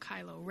about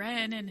Kylo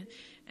Ren,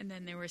 and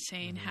then they were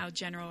saying how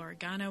General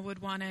Organa would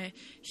want to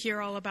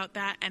hear all about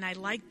that. And I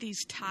like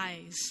these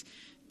ties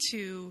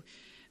to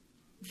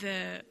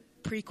the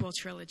prequel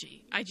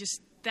trilogy.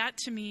 That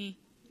to me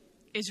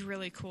is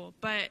really cool.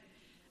 But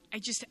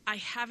I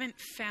haven't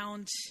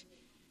found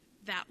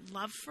that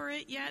love for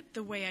it yet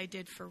the way I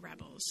did for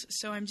Rebels.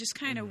 So I'm just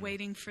kind of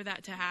waiting for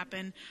that to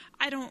happen.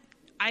 I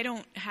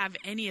don't have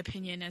any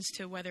opinion as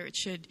to whether it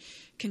should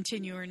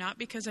continue or not,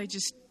 because I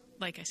just,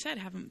 like I said,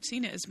 haven't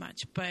seen it as much.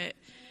 But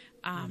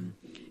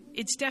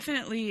it's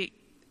definitely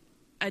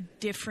a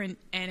different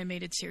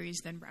animated series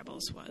than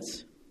Rebels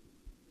was.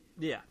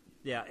 Yeah,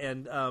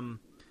 and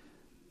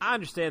I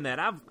understand that.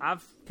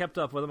 I've kept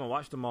up with them. I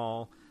watched them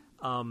all.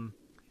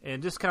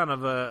 And just kind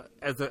of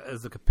as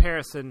a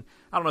comparison,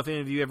 I don't know if any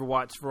of you ever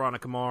watched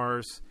Veronica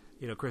Mars.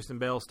 Kristen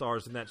Bell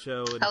stars in that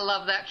show. And I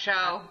love that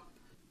show.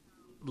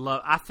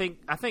 I think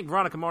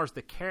Veronica Mars,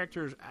 the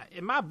characters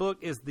in my book,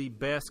 is the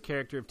best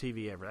character of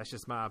TV ever. That's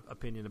just my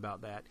opinion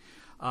about that.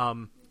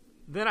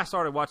 Then I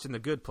started watching The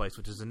Good Place,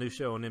 which is a new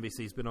show on NBC.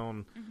 It's been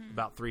on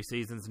about 3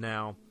 seasons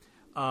now.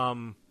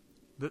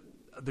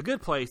 The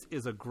Good Place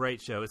is a great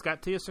show. It's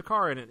got Tia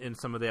Sakara in it in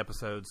some of the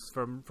episodes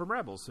from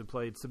Rebels, who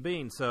played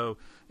Sabine. So,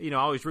 I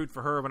always root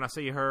for her when I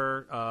see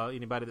her,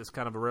 anybody that's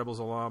kind of a Rebels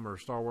alum or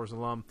Star Wars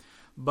alum.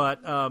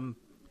 But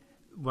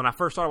when I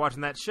first started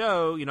watching that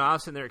show, I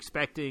was sitting there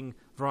expecting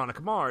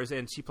Veronica Mars,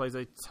 and she plays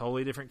a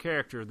totally different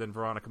character than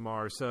Veronica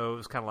Mars. So it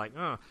was kind of like,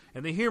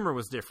 and the humor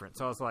was different.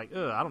 So I was like,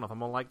 I don't know if I'm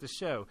going to like this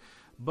show.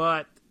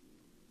 But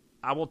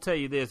I will tell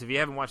you this, if you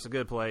haven't watched The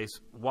Good Place,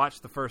 watch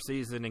the first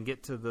season and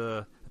get to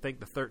the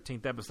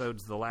 13th episode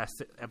is the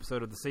last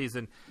episode of the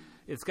season.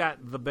 It's got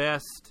the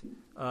best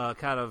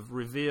kind of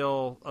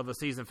reveal of a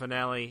season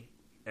finale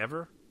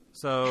ever.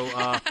 So,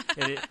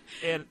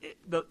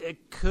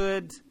 it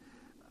could.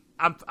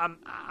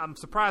 I'm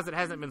surprised it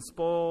hasn't been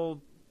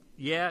spoiled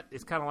yet.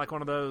 It's kind of like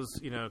one of those,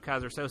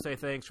 Kaiser Sose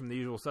things from The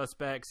Usual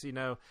Suspects.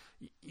 You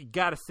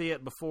got to see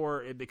it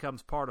before it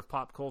becomes part of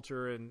pop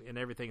culture and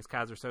everything's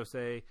Kaiser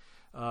Sose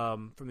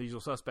from The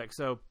Usual Suspects.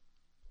 So,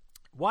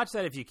 watch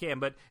that if you can.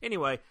 But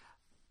anyway,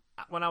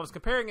 when I was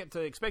comparing it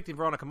to expecting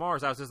Veronica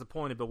Mars, I was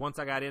disappointed. But once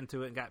I got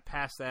into it and got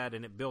past that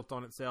and it built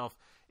on itself,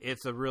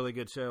 it's a really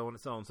good show on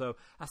its own. So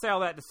I say all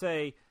that to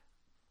say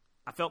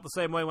I felt the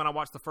same way when I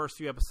watched the first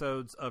few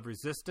episodes of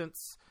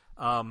Resistance.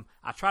 I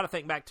try to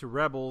think back to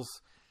Rebels.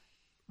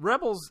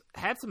 Rebels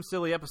had some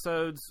silly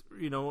episodes.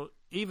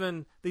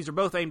 Even these are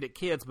both aimed at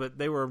kids, but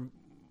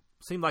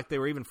seemed like they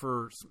were even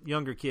for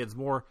younger kids,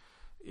 more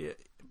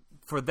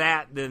for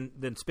that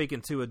than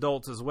speaking to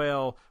adults as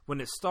well. When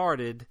it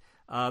started,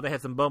 they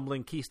had some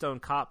bumbling Keystone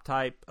Cop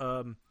type,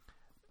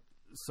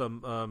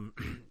 some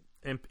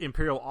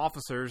Imperial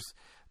officers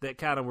that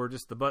kind of were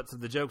just the butts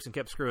of the jokes and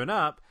kept screwing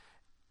up.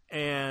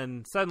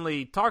 And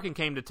suddenly Tarkin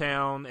came to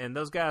town, and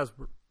those guys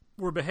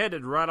were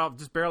beheaded right off,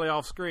 just barely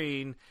off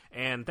screen,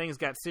 and things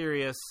got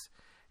serious.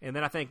 And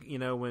then I think,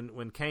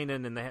 when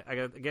Kanan and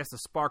I guess the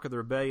spark of the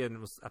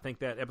rebellion was, I think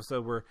that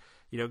episode where,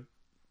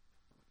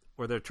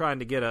 where they're trying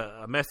to get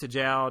a message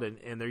out,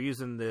 and they're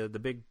using the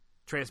big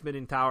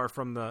transmitting tower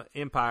from the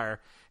Empire,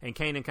 and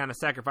Kanan kind of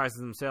sacrifices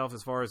himself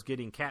as far as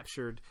getting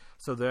captured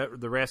so that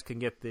the rest can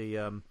get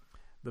the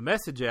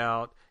message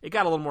out. It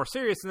got a little more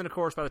serious, and then of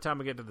course by the time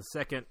we get to the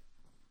second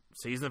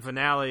season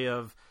finale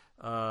of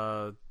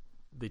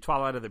the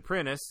Twilight of the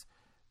Apprentice,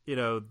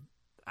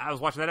 I was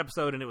watching that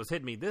episode and it was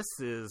hitting me. This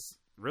is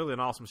really an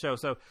awesome show.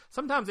 So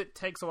sometimes it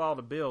takes a while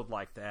to build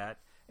like that,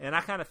 and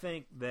I kind of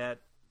think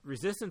that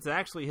Resistance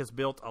actually has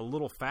built a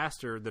little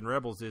faster than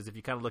Rebels is if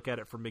you kind of look at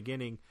it from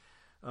beginning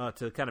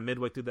to kind of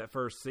midway through that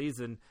first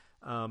season.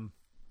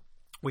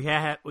 We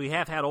have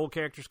had old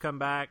characters come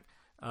back.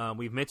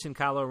 We've mentioned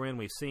Kylo Ren.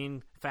 We've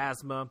seen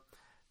Phasma,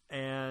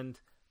 and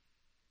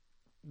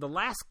the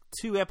last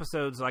 2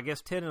 episodes, I guess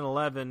 10 and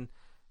 11,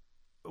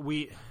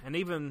 and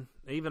even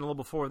a little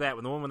before that,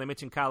 when they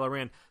mentioned Kylo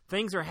Ren,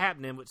 things are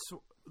happening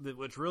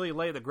which really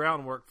lay the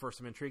groundwork for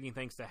some intriguing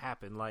things to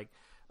happen. Like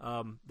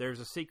there's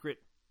a secret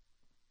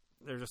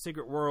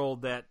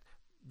world that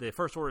the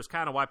First Order is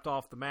kind of wiped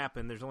off the map,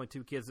 and there's only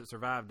 2 kids that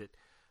survived it.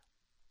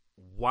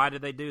 Why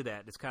did they do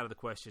that? It's kind of the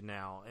question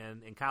now.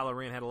 And Kylo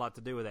Ren had a lot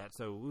to do with that.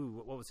 So,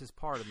 what was his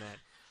part in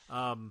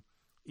that?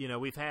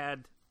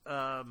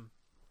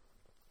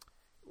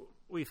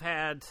 We've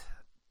had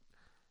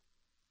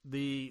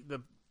the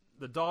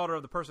daughter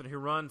of the person who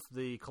runs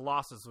the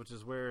Colossus, which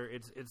is where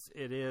it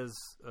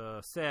is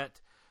set,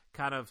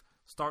 kind of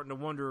starting to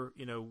wonder,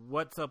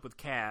 what's up with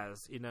Kaz.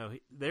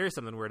 There is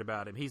something weird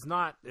about him. He's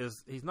not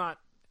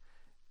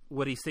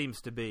what he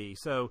seems to be.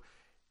 So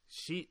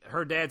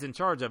her dad's in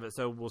charge of it.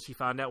 So will she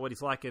find out what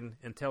he's like and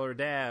tell her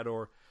dad,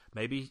 or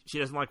maybe she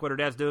doesn't like what her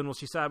dad's doing? Will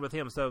she side with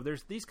him? So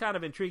there's these kind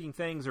of intriguing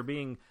things are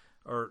being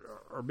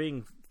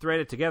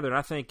threaded together, and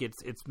I think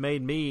it's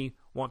made me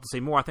want to see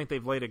more. I think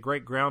they've laid a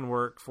great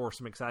groundwork for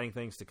some exciting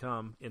things to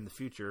come in the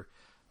future.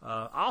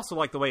 I also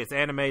like the way it's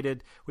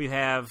animated. We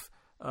have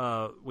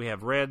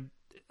red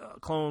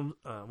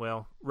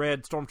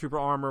red Stormtrooper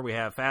armor. We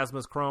have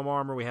Phasma's chrome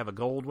armor. We have a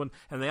gold one,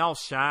 and they all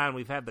shine.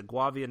 We've had the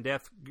Guavian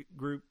Death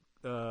Group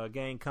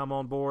gang come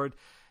on board.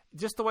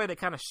 Just the way they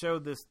kind of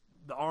showed the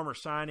armor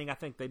shining, I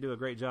think they do a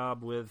great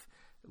job with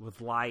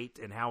light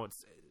and how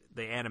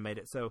they animate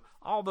it. So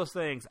all those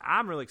things,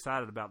 I'm really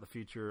excited about the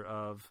future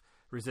of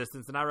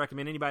Resistance, and I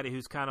recommend anybody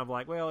who's kind of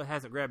like, well, it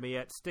hasn't grabbed me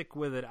yet, stick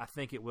with it. I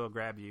think it will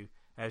grab you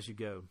as you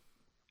go.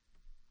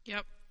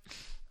 Yep.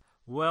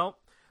 Well,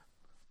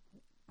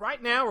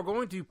 right now we're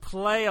going to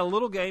play a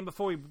little game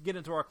before we get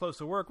into our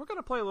closer work. We're going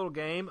to play a little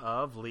game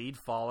of lead,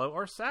 follow,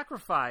 or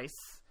sacrifice.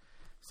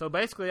 So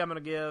basically I'm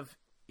going to give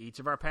each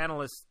of our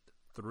panelists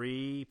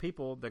 3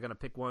 people. They're going to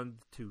pick one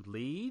to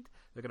lead,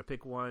 they're going to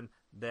pick one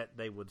that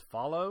they would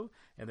follow,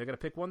 and they're going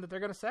to pick one that they're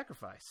going to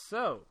sacrifice.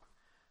 So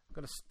I'm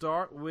going to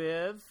start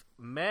with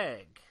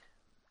Meg.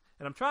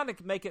 And I'm trying to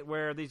make it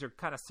where these are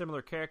kind of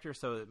similar characters,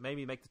 so it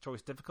maybe make the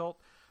choice difficult.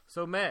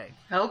 So Meg.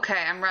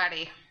 Okay, I'm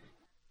ready.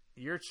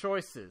 Your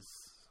choices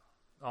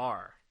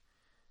are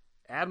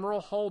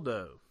Admiral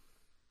Holdo,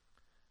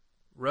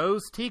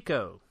 Rose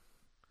Tico,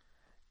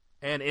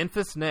 and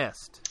Enfys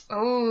Nest.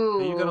 Oh.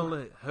 Who are you gonna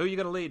lead? Who are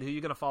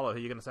you gonna follow? Who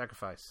are you gonna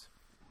sacrifice?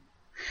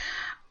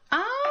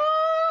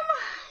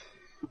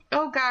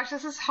 Oh gosh,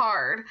 this is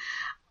hard.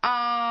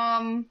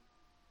 All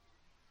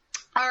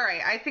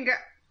right, I think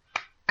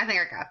I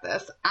got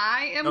this.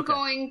 I am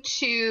going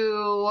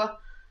to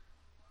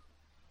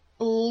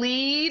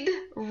lead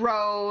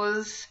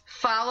Rose,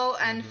 follow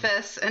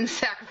Enfys, and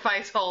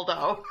sacrifice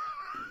Holdo.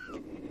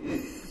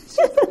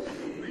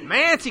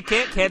 Man, she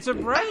can't catch a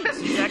break.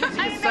 She gets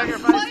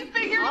sacrificed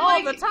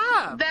all the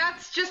time.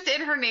 That's just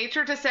in her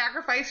nature to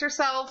sacrifice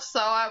herself, so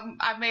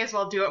I may as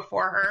well do it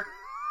for her.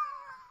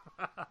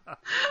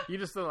 You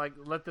just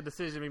let the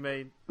decision be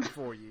made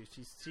for you.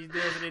 She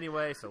does it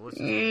anyway, so let's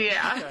just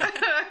yeah.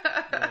 Okay.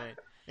 Right.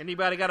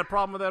 Anybody got a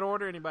problem with that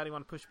order? Anybody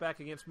want to push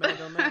back against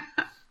Meg on that?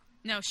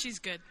 No, she's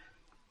good.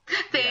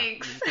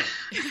 Thanks.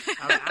 Yeah,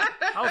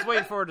 I was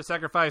waiting for her to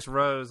sacrifice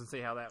Rose and see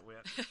how that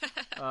went.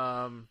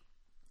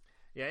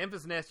 Yeah,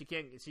 Enfys Nest, you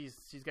can't.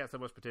 She's got so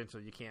much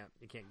potential. You can't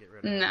get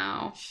rid of her.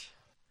 No.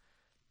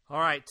 All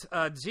right,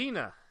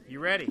 Gina, you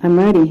ready? I'm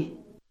ready.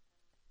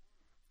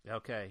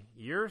 Okay,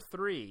 your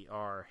 3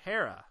 are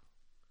Hera,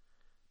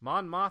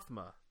 Mon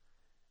Mothma,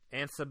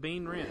 and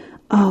Sabine Wren.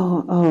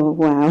 Oh,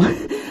 wow.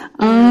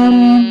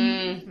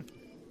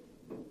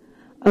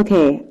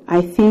 Okay,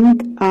 I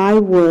think I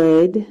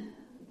would.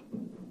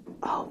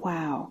 Oh,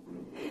 wow.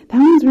 That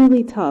one's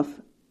really tough.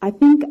 I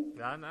think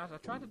I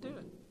tried to do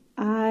it.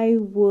 I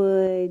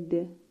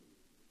would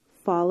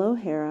follow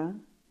Hera.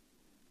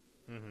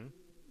 Mm-hmm.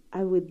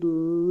 I would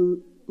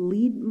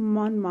lead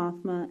Mon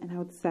Mothma, and I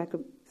would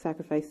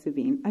sacrifice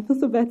Sabine. I feel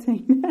so bad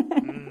saying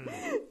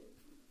that.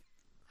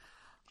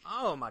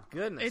 Oh, my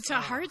goodness. It's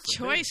a hard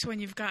choice when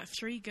you've got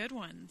 3 good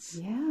ones.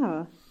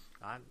 Yeah.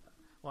 I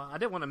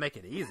didn't want to make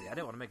it easy. I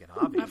didn't want to make it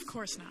obvious. Of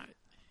course not.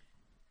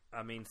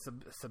 I mean,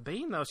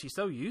 Sabine, though, she's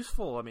so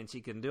useful. I mean, she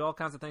can do all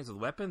kinds of things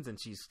with weapons, and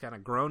she's kind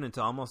of grown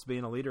into almost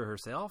being a leader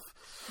herself.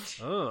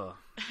 Ugh.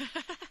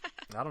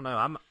 I don't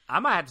know. I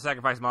might have to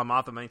sacrifice Mon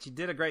Mothma. I mean, she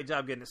did a great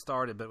job getting it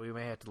started, but we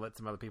may have to let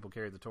some other people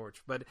carry the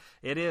torch. But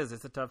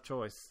it's a tough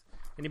choice.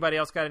 Anybody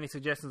else got any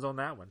suggestions on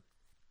that one?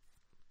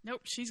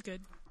 Nope, she's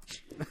good.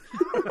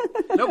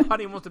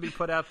 Nobody wants to be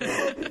put out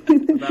there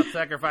about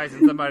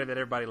sacrificing somebody that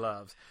everybody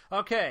loves.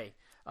 Okay,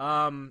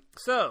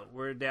 so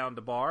we're down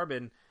to Barb,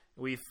 and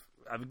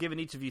I've given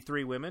each of you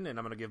 3 women, and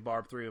I'm going to give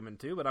Barb 3 women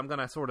too. But I'm going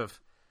to sort of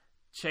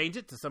change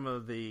it to some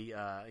of the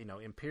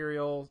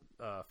Imperial,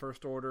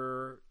 First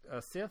Order,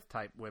 Sith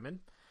type women.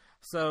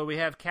 So we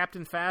have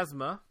Captain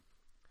Phasma,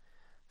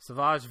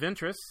 Savage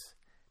Ventress,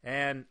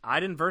 and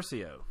Iden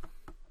Versio.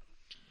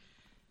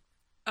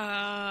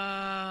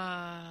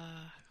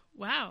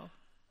 Wow.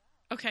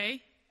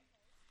 Okay.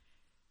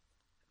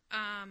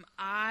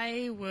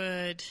 I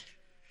would.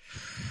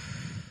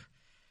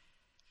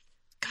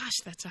 Gosh,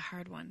 that's a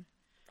hard one.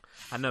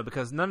 I know,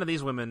 because none of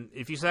these women,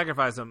 if you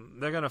sacrifice them,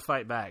 they're going to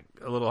fight back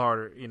a little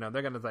harder.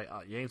 They're going to say,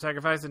 "Oh, you ain't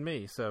sacrificing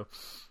me." So,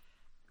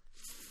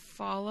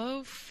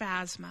 follow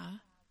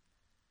Phasma.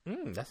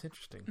 That's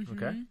interesting.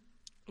 Mm-hmm. Okay.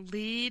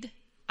 Lead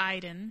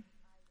Iden.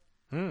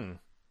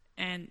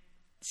 And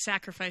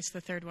sacrifice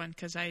the 3rd one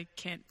because I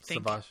can't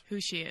think Savage. who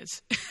she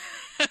is.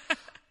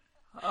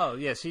 Oh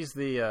yeah, she's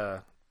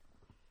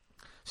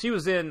She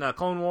was in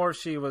Clone Wars.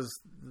 She was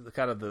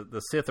kind of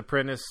the Sith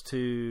apprentice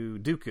to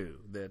Dooku.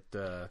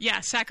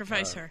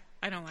 Sacrifice her.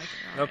 I don't like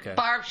her. Okay.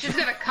 Barb, she's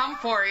going to come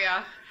for you.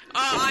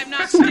 Oh, I'm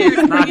not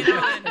scared. Bring it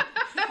on.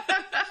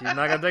 She's not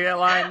going to take that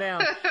line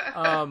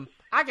down.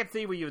 I could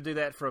see where you would do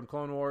that from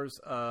Clone Wars.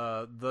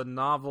 The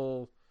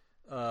novel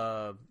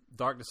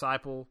Dark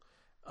Disciple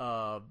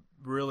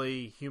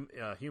really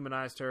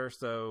humanized her,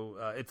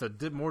 so it's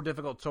a more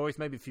difficult choice.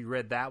 Maybe if you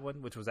read that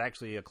one, which was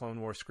actually a Clone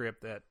Wars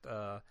script that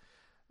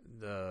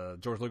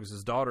George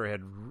Lucas's daughter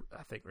had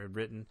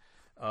written,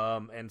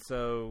 and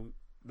so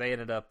they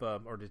ended up,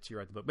 or did she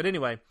write the book? But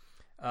anyway,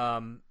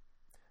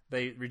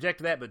 they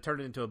rejected that, but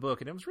turned it into a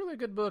book, and it was really a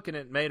good book, and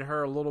it made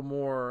her a little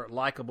more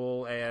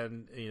likable,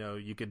 and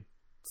you could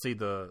see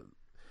the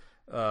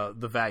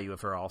value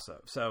of her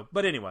also. So,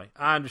 but anyway,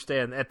 I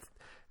understand that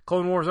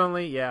Clone Wars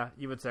only. Yeah,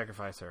 you would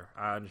sacrifice her.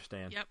 I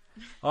understand. Yep.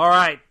 All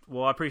right.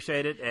 Well, I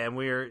appreciate it, and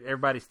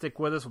everybody stick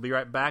with us. We'll be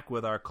right back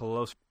with our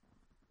closer.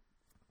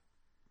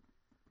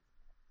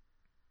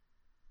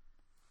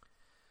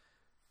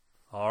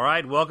 All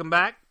right, welcome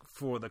back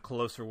for the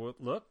closer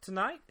look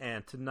tonight.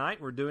 And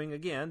tonight we're doing,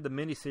 again, the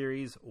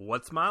miniseries,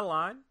 What's My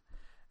Line?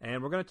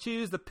 And we're going to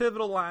choose the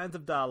pivotal lines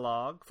of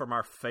dialogue from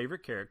our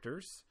favorite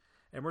characters.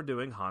 And we're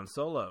doing Han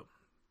Solo.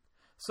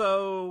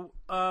 So,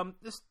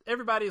 just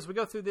everybody, as we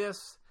go through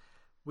this,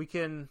 we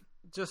can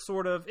just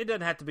sort of, it doesn't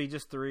have to be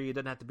just 3, it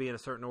doesn't have to be in a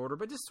certain order,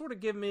 but just sort of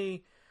give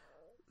me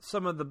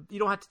some of you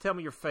don't have to tell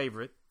me your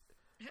favorite.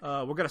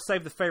 We're going to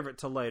save the favorite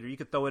till later. You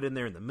could throw it in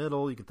there in the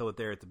middle. You could throw it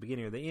there at the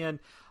beginning or the end.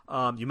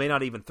 You may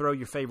not even throw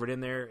your favorite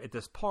in there at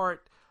this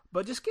part.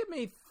 But just give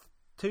me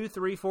 2,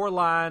 3, 4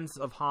 lines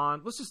of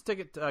Han. Let's just stick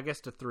it,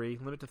 to 3.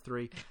 Limit to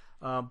 3.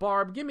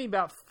 Barb, give me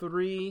about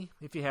 3,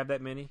 if you have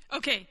that many.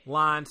 Okay.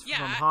 Lines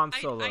from Han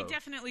Solo. I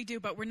definitely do,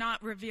 but we're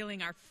not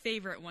revealing our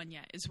favorite one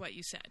yet, is what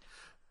you said.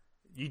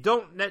 You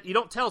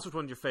don't tell us which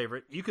one's your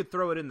favorite. You could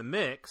throw it in the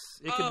mix.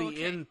 It could be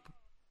okay.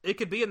 It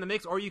could be in the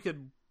mix, or you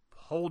could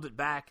hold it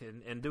back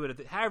and do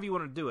it however you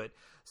want to do it.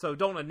 So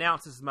don't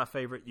announce this is my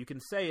favorite. You can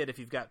say it if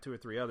you've got 2 or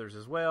 3 others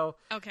as well.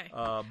 Okay.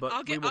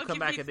 But we will come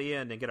back at the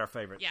end and get our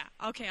favorite.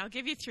 Yeah. Okay. I'll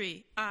give you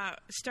 3.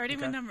 Starting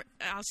with number.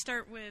 I'll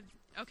start with.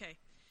 Okay.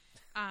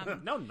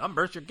 No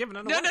numbers. You're giving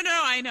it away.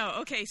 No. I know.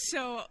 Okay.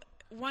 So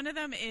one of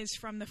them is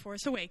from The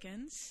Force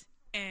Awakens,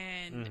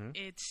 and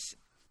it's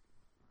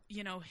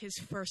his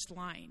first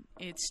line.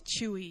 It's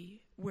Chewie,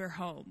 we're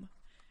home.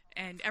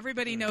 And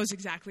everybody knows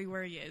exactly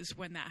where he is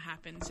when that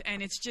happens.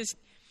 And it's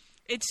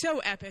so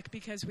epic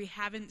because we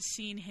haven't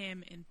seen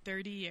him in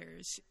 30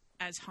 years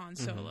as Han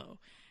Solo.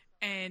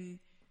 And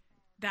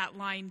that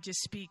line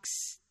just speaks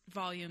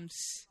volumes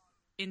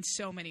in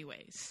so many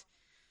ways.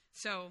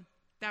 So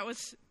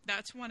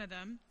that's one of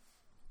them.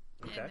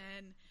 Okay.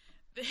 And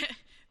then,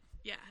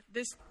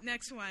 this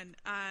next one,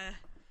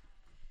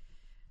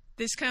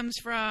 this comes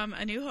from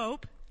A New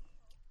Hope.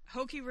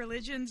 Hokey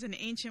religions and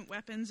ancient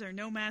weapons are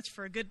no match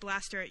for a good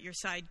blaster at your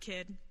side,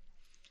 kid.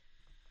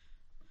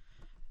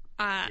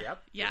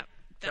 Yep.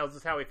 Tells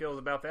us how he feels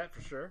about that,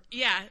 for sure.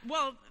 Yeah.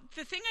 Well,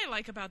 the thing I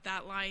like about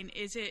that line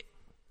is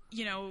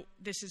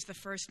this is the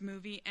first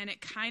movie, and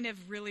it kind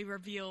of really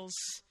reveals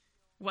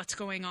what's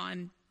going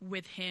on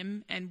with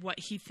him and what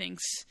he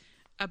thinks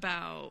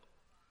about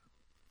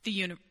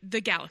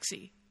the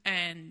galaxy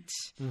and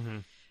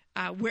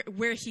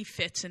where he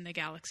fits in the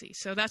galaxy.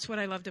 So that's what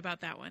I loved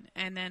about that one.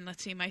 And then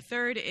let's see, my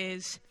third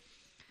is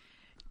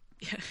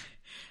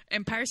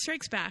Empire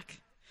Strikes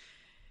Back.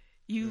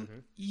 You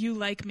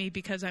like me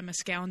because I'm a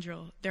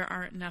scoundrel. There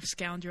aren't enough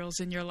scoundrels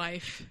in your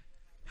life.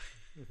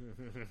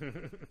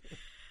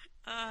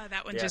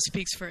 That one just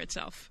speaks for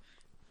itself.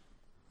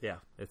 Yeah,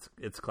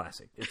 it's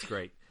classic. It's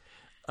great.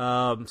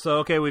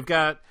 Okay, we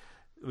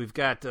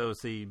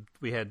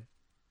had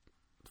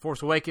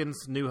Force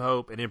Awakens, New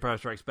Hope, and Empire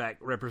Strikes Back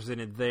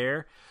represented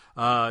there.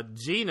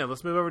 Gina,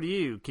 let's move over to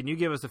you. Can you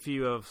give us a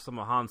few of some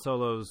of Han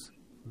Solo's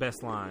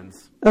best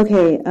lines?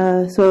 Okay,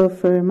 so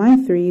for my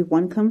 3,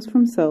 one comes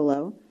from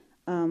Solo,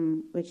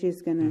 which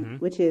is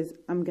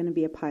I'm gonna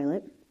be a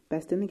pilot,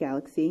 best in the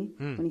galaxy,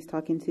 when he's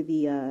talking to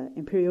the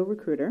Imperial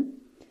recruiter.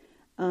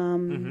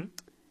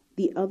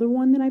 The other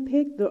one that I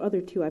picked, the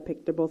other 2 I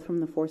picked, they're both from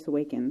The Force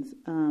Awakens.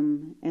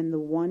 And the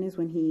one is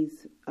when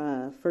he's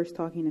first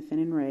talking to Finn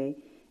and Rey.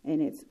 And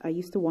it's, I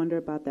used to wonder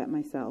about that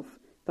myself.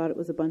 Thought it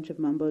was a bunch of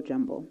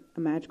mumbo-jumbo. A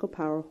magical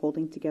power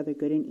holding together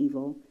good and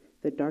evil.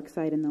 The dark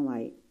side and the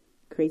light.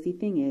 Crazy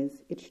thing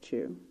is, it's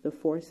true. The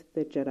Force,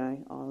 the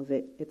Jedi, all of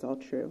it, it's all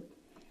true.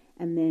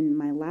 And then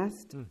my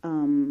last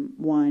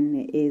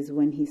one is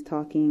when he's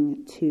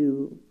talking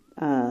to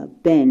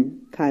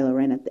Ben, Kylo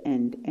Ren at the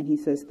end. And he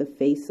says, the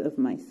face of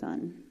my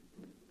son.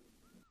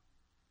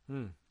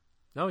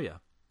 Oh, yeah.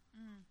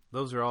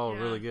 Those are all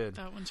really good.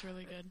 That one's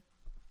really good.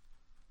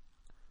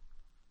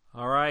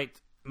 All right,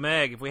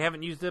 Meg, if we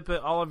haven't used up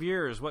all of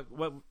yours, what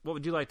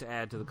would you like to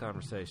add to the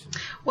conversation?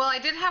 Well, I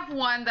did have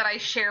one that I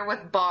share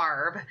with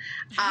Barb,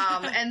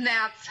 and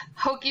that's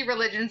hokey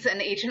religions and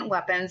ancient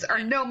weapons are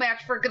no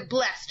match for a good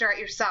blaster at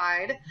your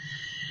side.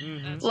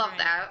 Love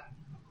that.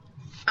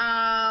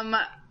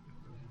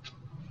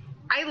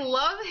 I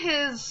love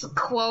his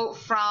quote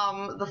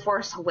from The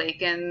Force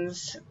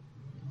Awakens.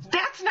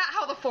 That's not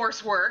how the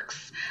Force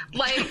works.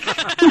 Like,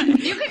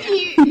 you can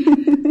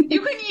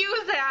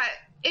use that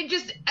in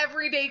just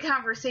everyday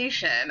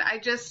conversation. I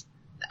just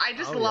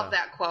love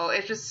that quote.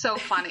 It's just so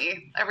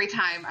funny. Every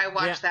time I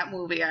watch that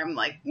movie, I'm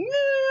like, I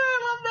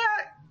love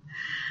that.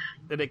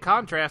 And it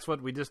contrasts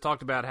what we just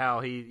talked about,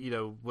 how he,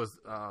 was,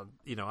 I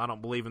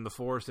don't believe in the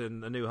Force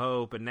in A New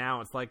Hope, and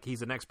now it's like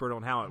he's an expert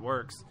on how it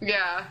works.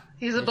 Yeah,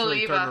 he's a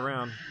believer. Really turned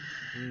around.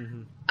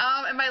 Mm-hmm.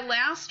 And my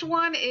last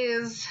one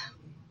is,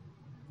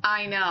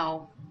 I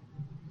know.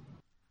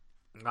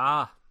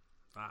 I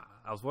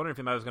was wondering if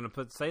anybody was going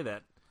to say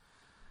that.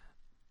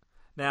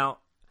 Now,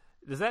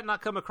 does that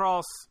not come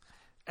across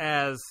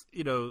as,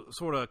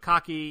 sort of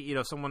cocky,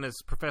 someone has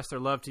professed their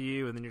love to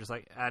you and then you're just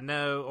like, I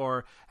know,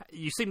 or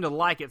you seem to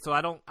like it, so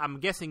I'm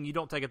guessing you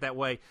don't take it that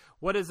way.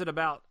 What is it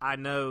about I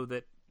know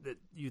that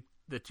you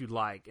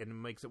like and it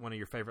makes it one of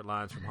your favorite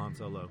lines from Han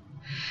Solo?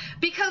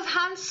 Because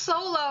Han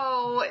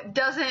Solo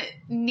doesn't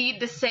need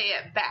to say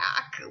it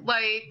back.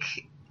 Like,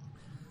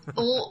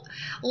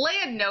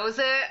 Leia knows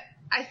it,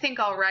 I think,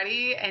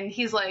 already, and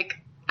he's like,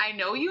 I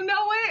know you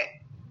know it,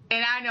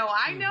 and I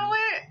know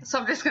it, so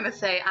I'm just going to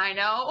say I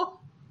know.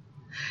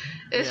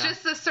 It's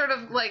just this sort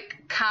of,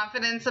 like,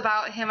 confidence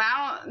about him.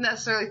 I don't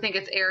necessarily think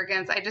it's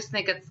arrogance. I just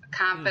think it's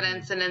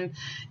confidence, and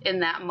in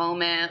that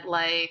moment,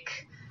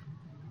 like,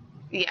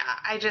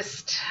 I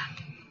just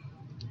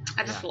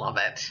love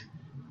it.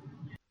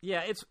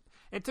 Yeah,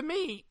 and to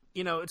me,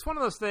 it's one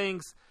of those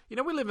things, we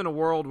live in a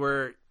world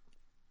where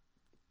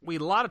we a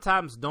lot of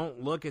times don't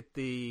look at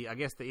the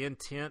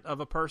intent of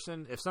a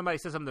person. If somebody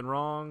says something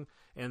wrong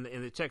and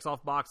it checks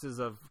off boxes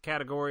of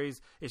categories,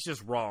 it's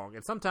just wrong.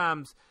 And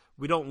sometimes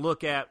we don't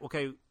look at,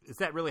 okay, is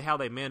that really how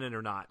they meant it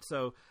or not?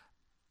 So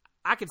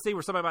I can see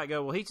where somebody might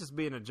go, well, he's just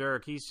being a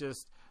jerk. He's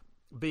just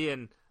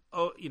being,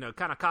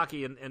 kind of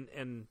cocky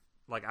and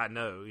like, I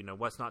know,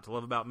 what's not to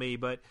love about me.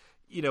 But,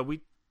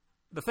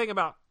 the thing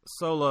about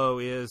Solo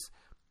is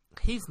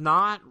he's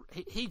not,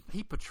 he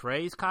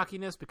portrays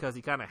cockiness because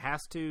he kind of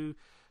has to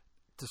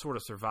sort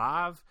of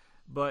survive.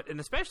 But, and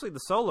especially the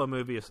Solo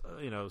movie,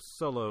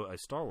 Solo, a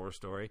Star Wars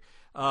story,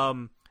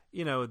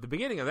 the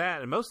beginning of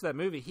that and most of that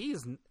movie,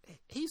 he's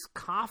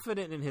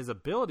confident in his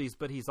abilities,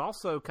 but he's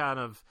also kind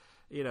of,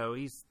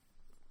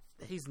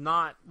 he's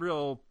not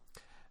real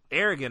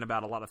arrogant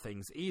about a lot of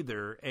things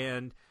either.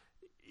 And,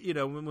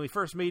 when we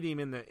first meet him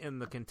in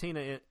the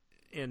cantina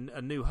in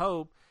A New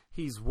Hope,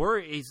 he's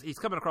worried. He's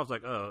coming across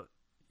like, oh,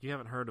 you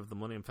haven't heard of the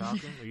Millennium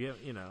Falcon?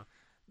 Or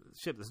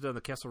ship that's done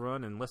the Kessel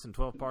Run in less than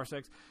 12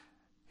 parsecs.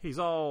 He's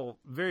all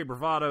very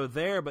bravado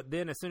there, but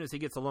then as soon as he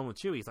gets alone with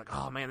Chewie, he's like,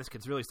 oh man, this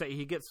kid's really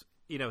he gets,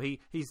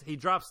 he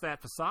drops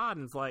that facade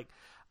and it's like,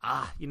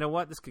 you know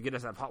what, this could get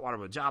us out of hot water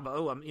with Jabba.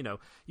 Oh,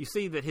 you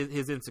see that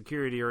his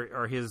insecurity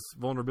or his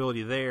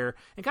vulnerability there.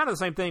 And kind of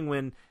the same thing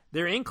when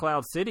they're in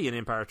Cloud City in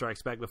Empire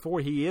Strikes Back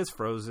before he is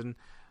frozen.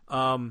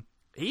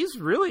 He's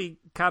really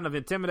kind of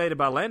intimidated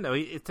by Lando.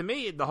 To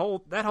me, that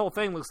whole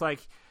thing looks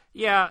like,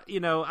 yeah,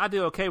 I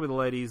do okay with the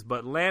ladies,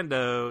 but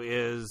Lando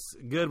is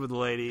good with the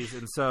ladies,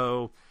 and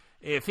so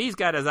if he's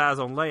got his eyes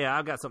on Leia,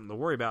 I've got something to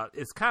worry about.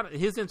 It's kind of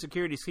his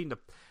insecurities seem to,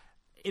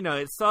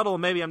 it's subtle.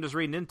 Maybe I'm just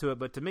reading into it,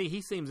 but to me,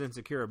 he seems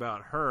insecure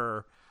about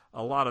her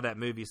a lot of that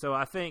movie. So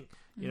I think,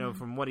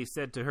 from what he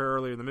said to her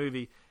earlier in the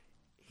movie,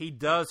 he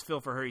does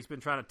feel for her. He's been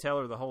trying to tell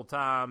her the whole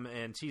time,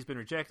 and she's been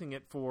rejecting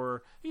it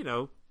for,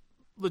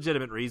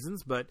 legitimate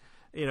reasons, but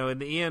in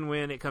the end,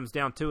 when it comes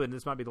down to it, and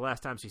this might be the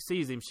last time she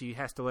sees him, she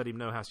has to let him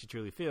know how she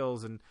truly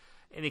feels. And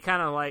he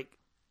kind of like,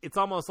 it's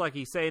almost like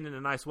he's saying in a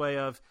nice way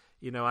of,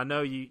 I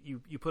know you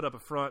put up a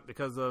front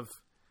because of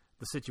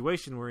the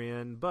situation we're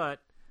in, but,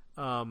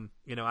 I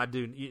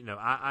do,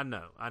 I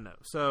know.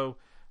 So,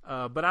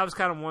 but I was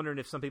kind of wondering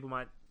if some people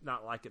might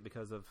not like it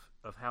because of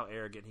how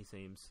arrogant he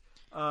seems.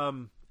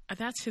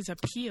 That's his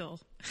appeal.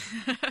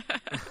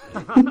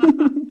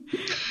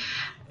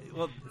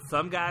 Well,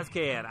 some guys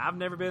can. I've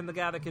never been the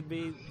guy that could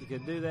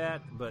do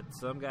that, but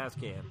some guys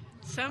can.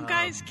 Some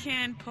guys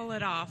can pull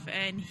it off,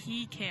 and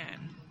he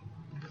can.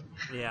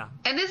 Yeah.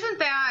 And isn't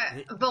that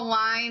the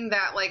line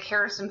that, like,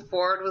 Harrison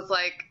Ford was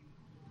like,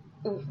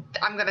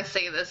 I'm going to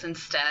say this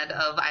instead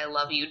of I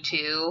love you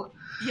too?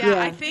 Yeah,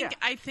 I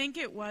think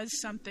it was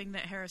something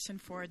that Harrison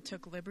Ford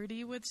took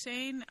liberty with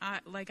saying.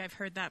 I've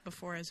heard that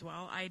before as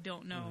well. I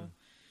don't know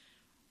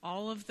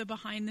all of the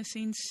behind the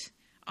scenes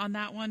on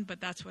that one, but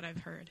that's what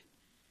I've heard.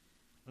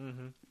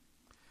 Mm-hmm.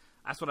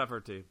 That's what I've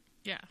heard too.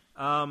 Yeah.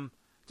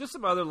 Just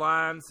some other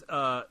lines.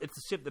 It's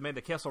a ship that made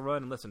the Kessel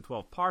Run in less than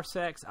 12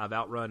 parsecs. I've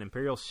outrun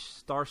Imperial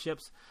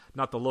starships,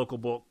 not the local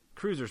bulk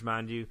cruisers,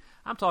 mind you.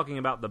 I'm talking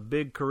about the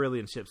big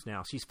Corellian ships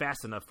now. She's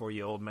fast enough for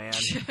you, old man.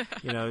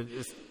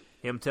 Just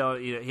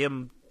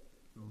him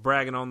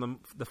bragging on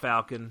the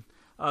Falcon.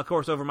 Of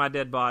course, over my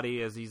dead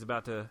body as he's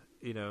about to,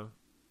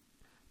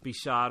 be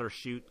shot or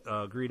shoot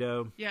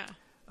Greedo. Yeah.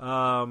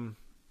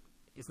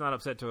 It's not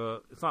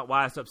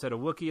wise to upset a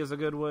Wookiee is a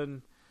good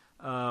one.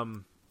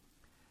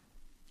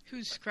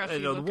 Who's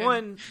scruffy looking? The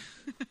one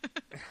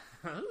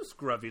who's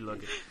scruffy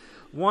looking.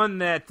 One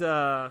that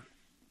I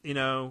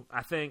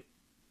think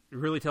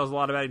really tells a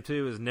lot about him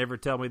too is never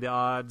tell me the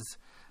odds.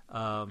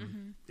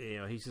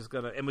 He's just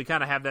gonna, and we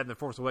kind of have that in the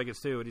Force Awakens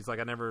too. And he's like,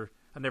 I never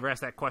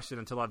ask that question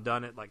until I've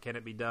done it. Like, can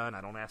it be done?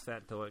 I don't ask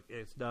that until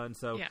it's done.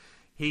 So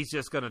he's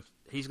gonna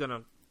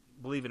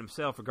believe in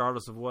himself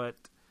regardless of what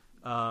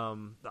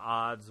the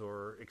odds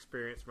or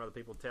experience from other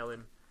people tell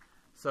him.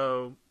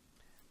 So,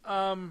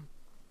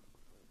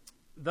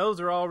 those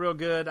are all real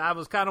good. I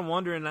was kind of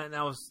wondering, and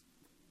I was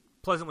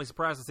pleasantly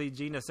surprised to see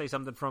Gina say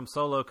something from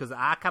Solo, because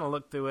I kind of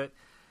looked through it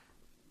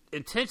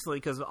intentionally,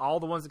 because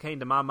all the ones that came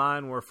to my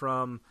mind were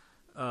from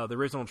the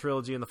original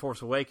trilogy and The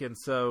Force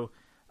Awakens. So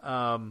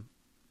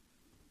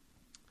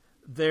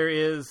there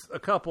is a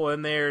couple,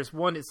 and there's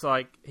one. It's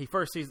like he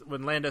first sees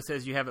when Lando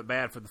says, "You have it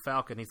bad for the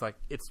Falcon." He's like,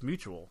 "It's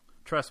mutual.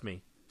 Trust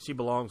me. She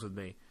belongs with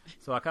me."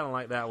 So I kind of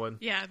like that one.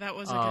 Yeah, that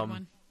was a good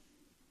one.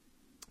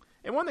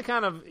 And one that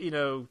kind of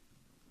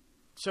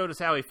showed us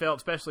how he felt,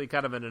 especially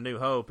kind of in A New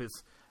Hope,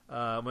 is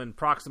when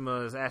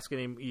Proxima is asking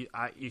him, you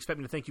expect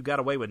me to think you got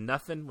away with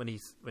nothing, when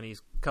he's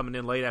coming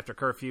in late after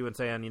curfew and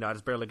saying, I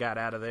just barely got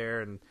out of there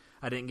and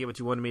I didn't get what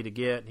you wanted me to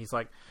get. And he's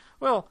like,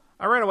 well,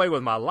 I ran away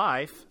with my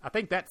life. I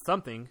think that's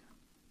something.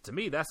 To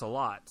me, that's a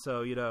lot.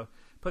 So,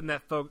 putting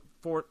that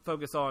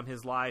focus on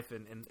his life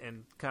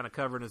and kind of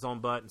covering his own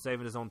butt and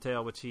saving his own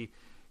tail, which he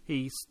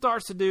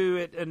starts to do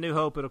at A New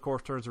Hope, and of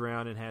course turns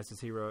around and has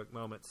his heroic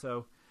moment.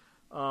 So,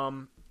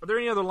 are there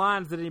any other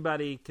lines that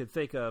anybody could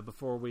think of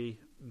before we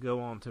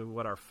go on to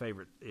what our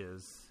favorite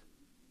is?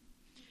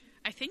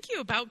 I think you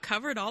about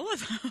covered all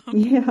of them.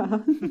 Yeah.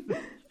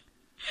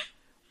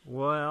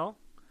 Well,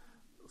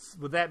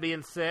 with that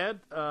being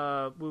said,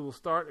 we will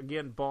start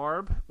again,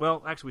 Barb.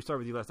 Well, actually, we started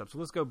with you last time, so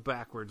let's go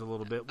backwards a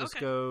little bit. Let's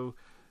go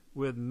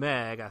with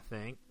Meg, I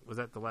think. Was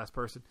that the last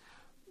person?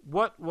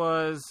 What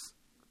was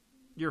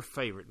your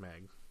favorite,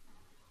 Meg?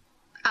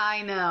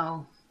 I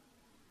know.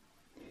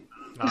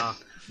 Yeah.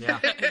 Yeah,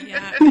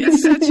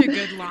 it's such a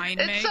good line,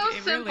 Meg. It's so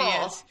it simple.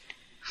 Really is.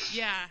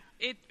 Yeah,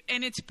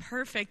 it's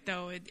perfect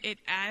though. It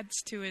adds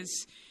to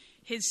his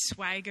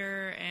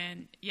swagger,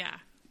 and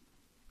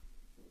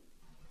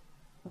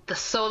the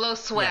Solo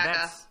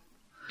swagger.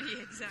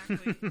 Yeah,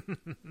 exactly.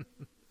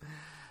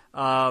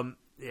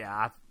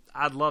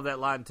 I'd love that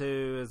line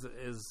too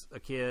as a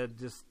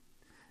kid.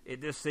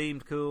 It just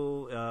seemed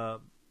cool.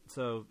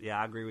 So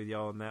I agree with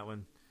y'all on that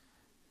one.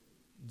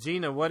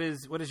 Gina, what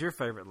is your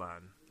favorite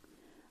line?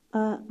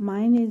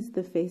 Mine is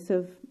the face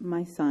of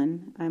my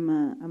son. I'm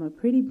a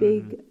pretty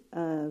big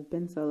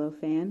Ben Solo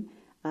fan.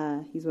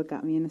 He's what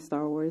got me into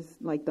Star Wars,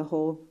 like the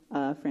whole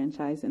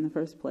franchise in the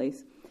first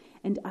place.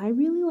 And I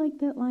really like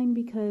that line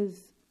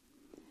because,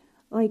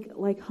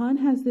 like Han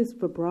has this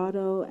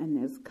vibrato and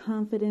this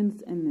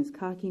confidence and this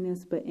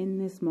cockiness, but in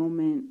this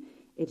moment,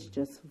 it's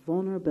just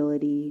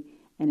vulnerability,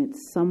 and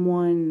it's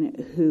someone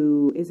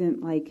who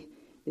isn't like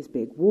this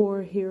big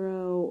war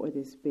hero or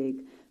this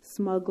big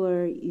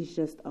smuggler. He's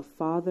just a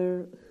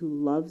father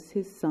who loves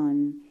his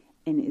son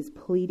and is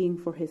pleading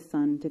for his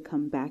son to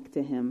come back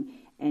to him.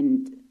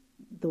 And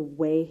the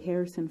way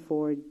Harrison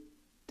Ford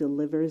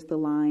delivers the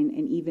line,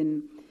 and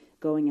even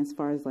going as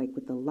far as like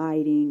with the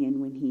lighting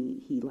and when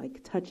he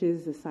like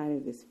touches the side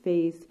of his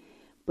face,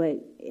 but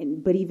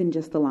even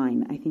just the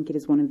line, I think it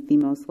is one of the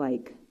most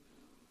like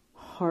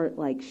heart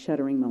like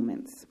shuddering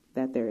moments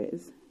that there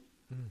is.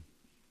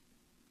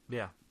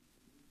 Yeah.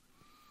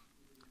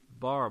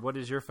 Barb, what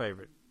is your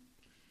favorite?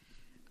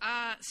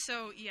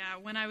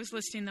 When I was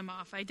listing them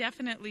off, I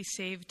definitely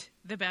saved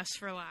the best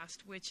for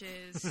last, which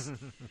is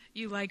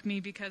you like me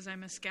because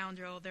I'm a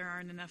scoundrel. There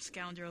aren't enough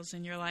scoundrels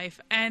in your life.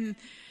 And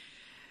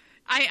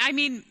I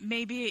mean,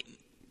 maybe,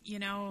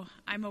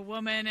 I'm a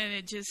woman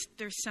and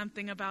there's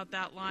something about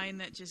that line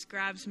that just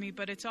grabs me,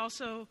 but it's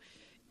also,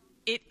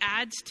 it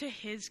adds to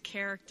his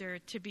character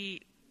to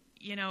be,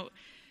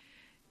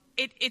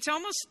 it's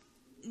almost,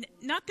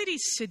 not that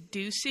he's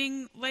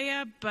seducing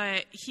Leia,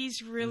 but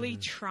he's really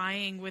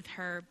trying with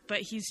her, but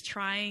he's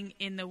trying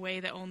in the way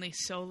that only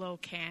Solo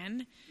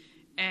can.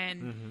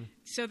 And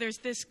so there's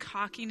this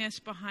cockiness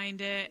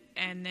behind it,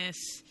 and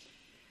this,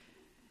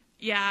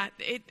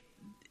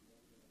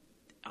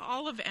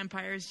 all of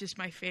Empire is just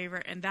my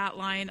favorite. And that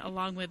line,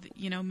 along with,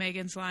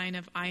 Megan's line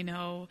of I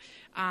know,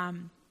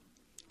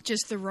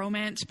 just the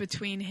romance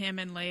between him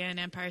and Leia in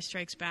Empire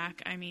Strikes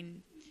Back. I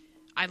mean,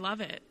 I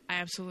love it. I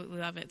absolutely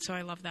love it. So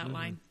I love that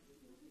line.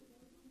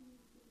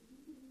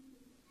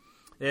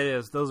 It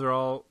is. Those are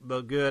all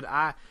the good.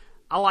 I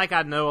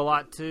know a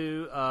lot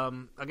too.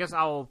 I guess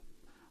I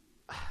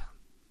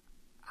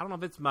don't know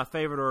if it's my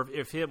favorite or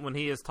if him when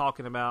he is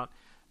talking about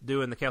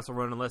doing the Kessel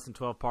Run in less than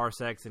 12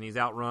 parsecs and he's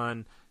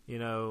outrun,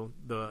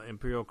 the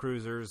Imperial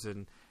cruisers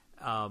and,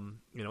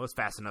 it's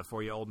fast enough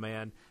for you, old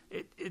man.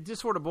 It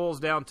just sort of boils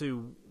down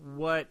to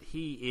what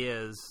he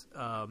is,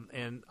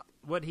 and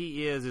what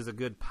he is a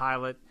good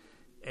pilot,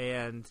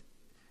 and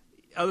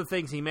other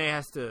things he may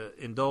have to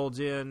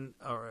indulge in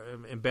or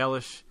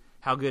embellish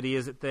how good he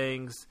is at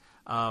things.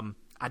 I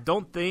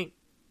don't think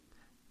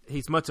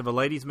he's much of a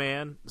ladies'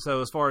 man.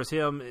 So as far as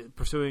him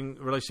pursuing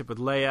a relationship with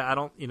Leia, I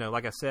don't,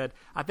 like I said,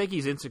 I think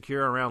he's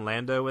insecure around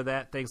Lando with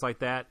that, things like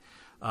that.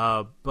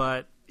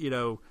 But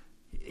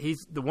he's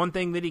the one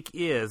thing that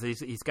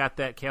he's got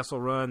that Kessel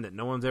Run that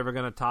no one's ever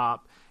going to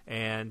top,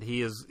 and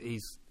he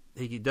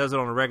does it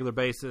on a regular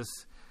basis.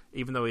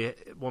 Even though he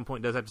at one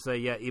point does have to say,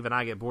 yeah, even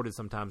I get bored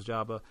sometimes,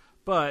 Jabba.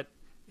 But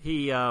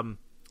he's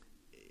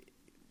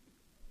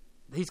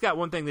got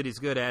one thing that he's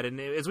good at, and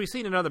as we've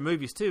seen in other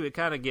movies too, it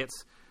kind of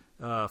gets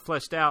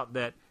fleshed out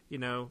that he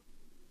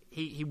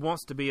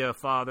wants to be a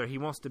father, he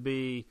wants to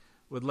be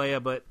with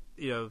Leia, but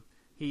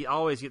he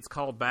always gets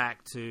called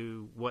back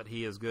to what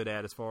he is good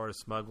at as far as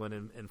smuggling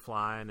and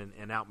flying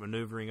and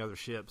outmaneuvering other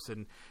ships,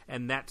 and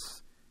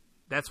that's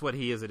what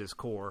he is at his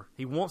core.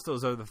 He wants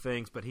those other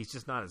things, but he's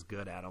just not as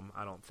good at them,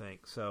 I don't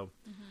think. So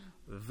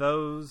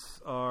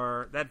those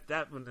are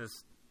that one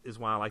is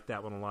why I like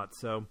that one a lot.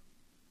 So,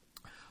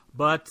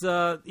 but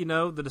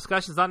the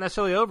discussion's not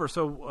necessarily over.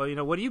 So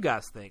what do you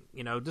guys think?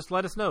 Just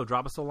let us know.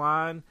 Drop us a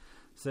line,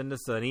 send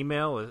us an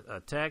email,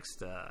 a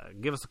text,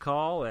 give us a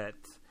call at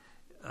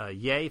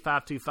Yay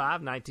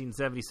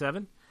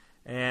 525-1977,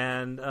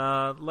 and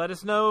let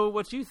us know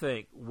what you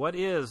think. What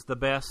is the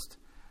best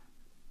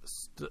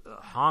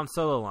Han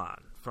Solo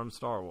line from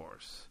Star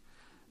Wars?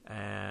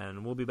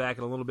 And we'll be back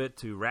in a little bit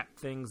to wrap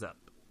things up.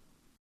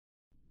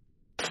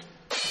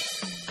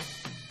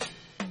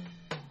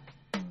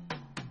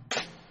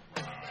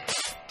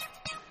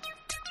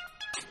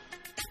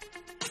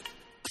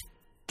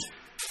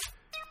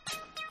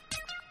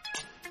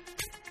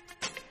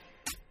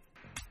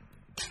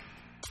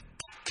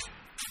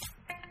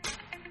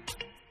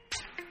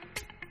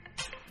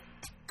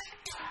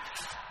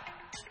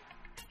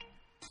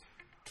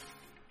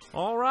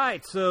 All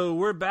right, so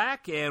we're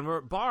back, and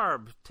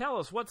Barb, tell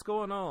us what's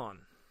going on.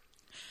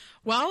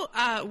 Well,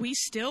 we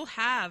still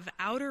have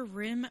Outer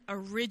Rim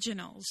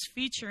Originals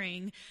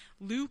featuring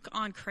Luke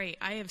on crate.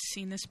 I have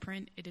seen this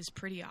print. It is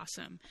pretty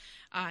awesome.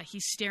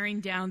 He's staring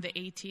down the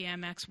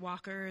ATMX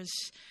walkers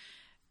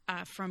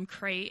from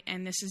crate,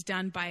 and this is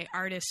done by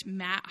artist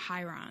Matt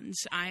Hirons.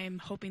 I'm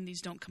hoping these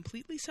don't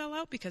completely sell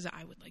out because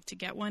I would like to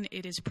get one.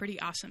 It is pretty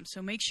awesome.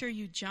 So make sure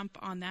you jump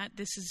on that.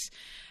 This is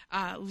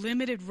a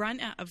limited run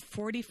of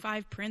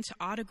 45 prints,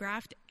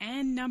 autographed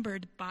and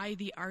numbered by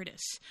the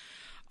artists.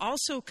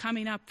 Also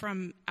coming up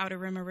from Outer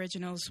Rim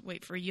Originals,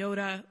 wait for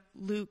Yoda,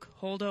 Luke,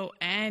 Holdo,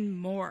 and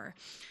more.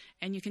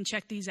 And you can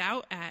check these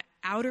out at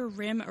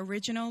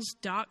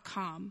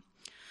outerrimoriginals.com.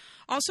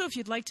 Also, if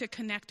you'd like to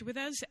connect with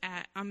us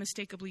at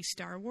Unmistakably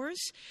Star Wars,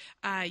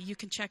 you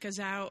can check us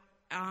out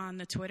on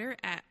the Twitter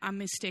at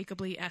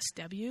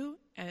UnmistakablySW,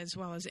 as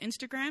well as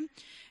Instagram,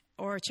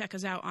 or check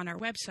us out on our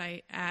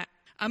website at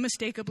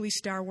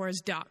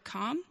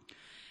unmistakably.starwars.com,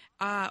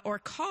 or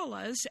call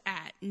us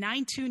at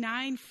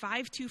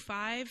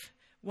 929-525-1977.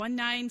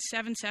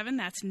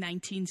 That's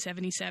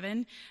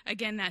 1977.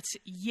 Again, that's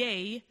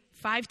Yay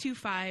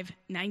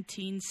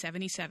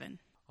 525-1977.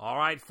 All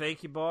right,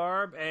 thank you,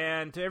 Barb.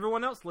 And to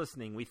everyone else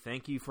listening, we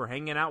thank you for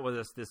hanging out with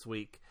us this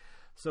week.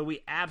 So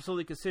we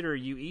absolutely consider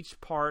you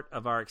each part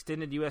of our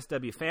extended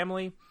USW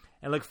family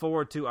and look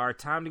forward to our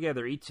time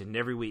together each and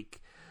every week.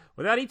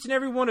 Without each and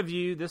every one of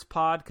you, this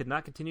pod could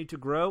not continue to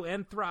grow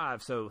and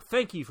thrive. So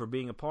thank you for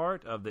being a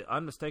part of the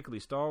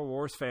Unmistakably Star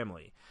Wars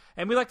family.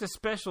 And we'd like to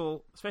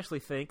especially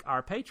thank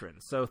our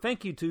patrons. So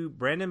thank you to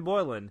Brandon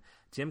Boylan,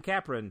 Jim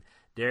Capron,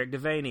 Derek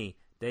Devaney,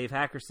 Dave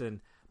Hackerson,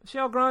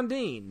 Michelle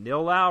Grandine,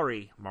 Neil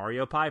Lowry,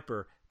 Mario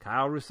Piper,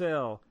 Kyle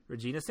Roussel,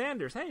 Regina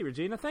Sanders. Hey,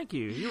 Regina, thank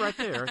you. You're right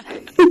there.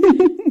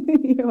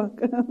 You're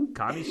welcome.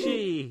 Connie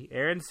Shee,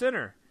 Aaron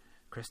Sinner,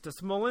 Krista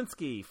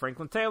Smolinski,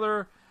 Franklin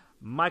Taylor,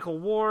 Michael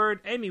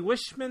Ward, Amy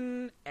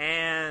Wishman,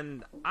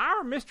 and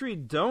our mystery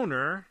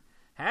donor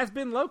has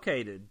been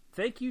located.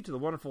 Thank you to the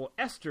wonderful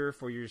Esther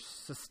for your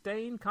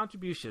sustained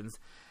contributions.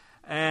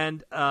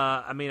 And,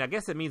 I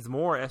guess it means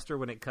more, Esther,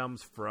 when it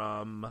comes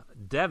from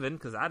Devin,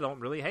 because I don't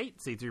really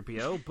hate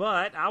C-3PO,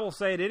 but I will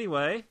say it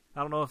anyway.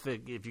 I don't know if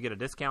you get a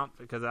discount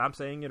because I'm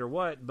saying it or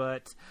what,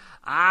 but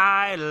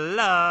I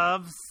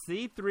love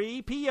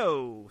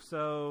C-3PO.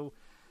 So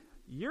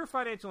your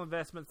financial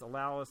investments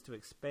allow us to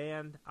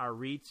expand our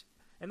reach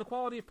and the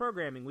quality of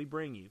programming we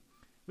bring you.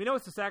 We know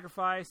it's a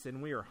sacrifice,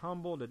 and we are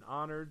humbled and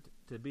honored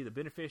to be the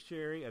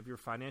beneficiary of your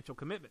financial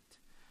commitment.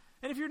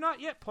 And if you're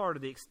not yet part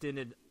of the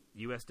extended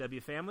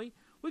USW family,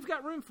 we've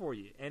got room for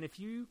you. And if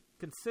you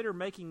consider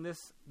making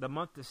this the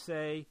month to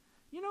say,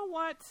 you know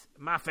what,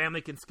 my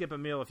family can skip a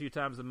meal a few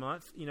times a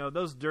month.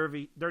 Those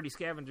dirty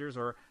scavengers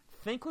are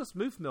thankless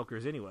moof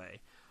milkers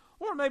anyway.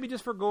 Or maybe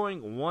just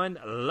forgoing one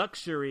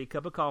luxury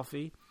cup of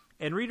coffee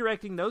and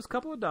redirecting those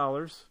couple of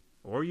dollars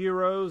or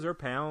euros or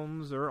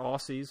pounds or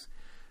Aussies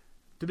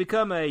to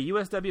become a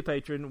USW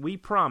patron. We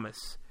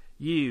promise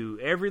you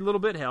every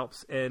little bit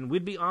helps, and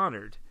we'd be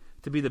honored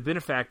to be the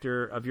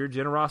benefactor of your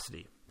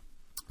generosity.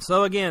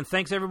 So again,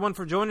 thanks everyone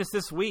for joining us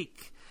this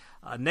week.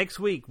 Next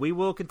week, we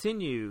will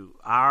continue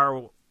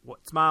our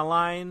What's My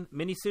Line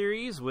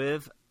miniseries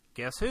with,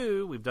 guess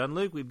who? We've done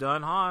Luke, we've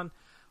done Han,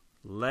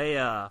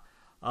 Leia,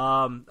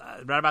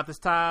 Right about this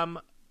time,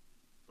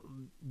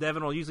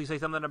 Devin will usually say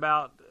something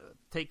about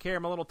take care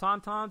of my little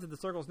tauntauns and the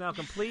circle's now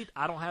complete.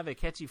 I don't have a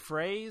catchy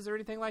phrase or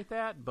anything like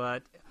that,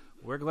 but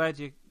we're glad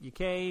you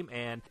came,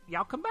 and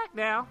y'all come back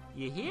now.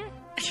 You hear?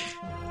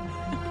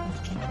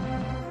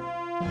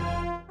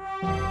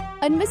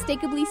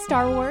 Unmistakably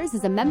Star Wars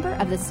is a member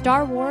of the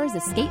Star Wars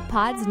Escape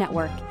Pods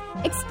Network.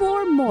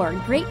 Explore more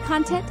great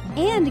content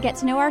and get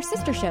to know our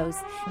sister shows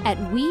at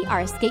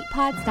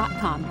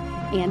weareescapepods.com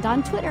and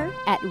on Twitter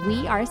at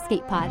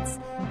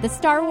weareescapepods. The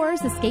Star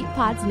Wars Escape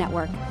Pods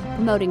Network,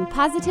 promoting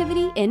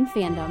positivity in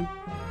fandom.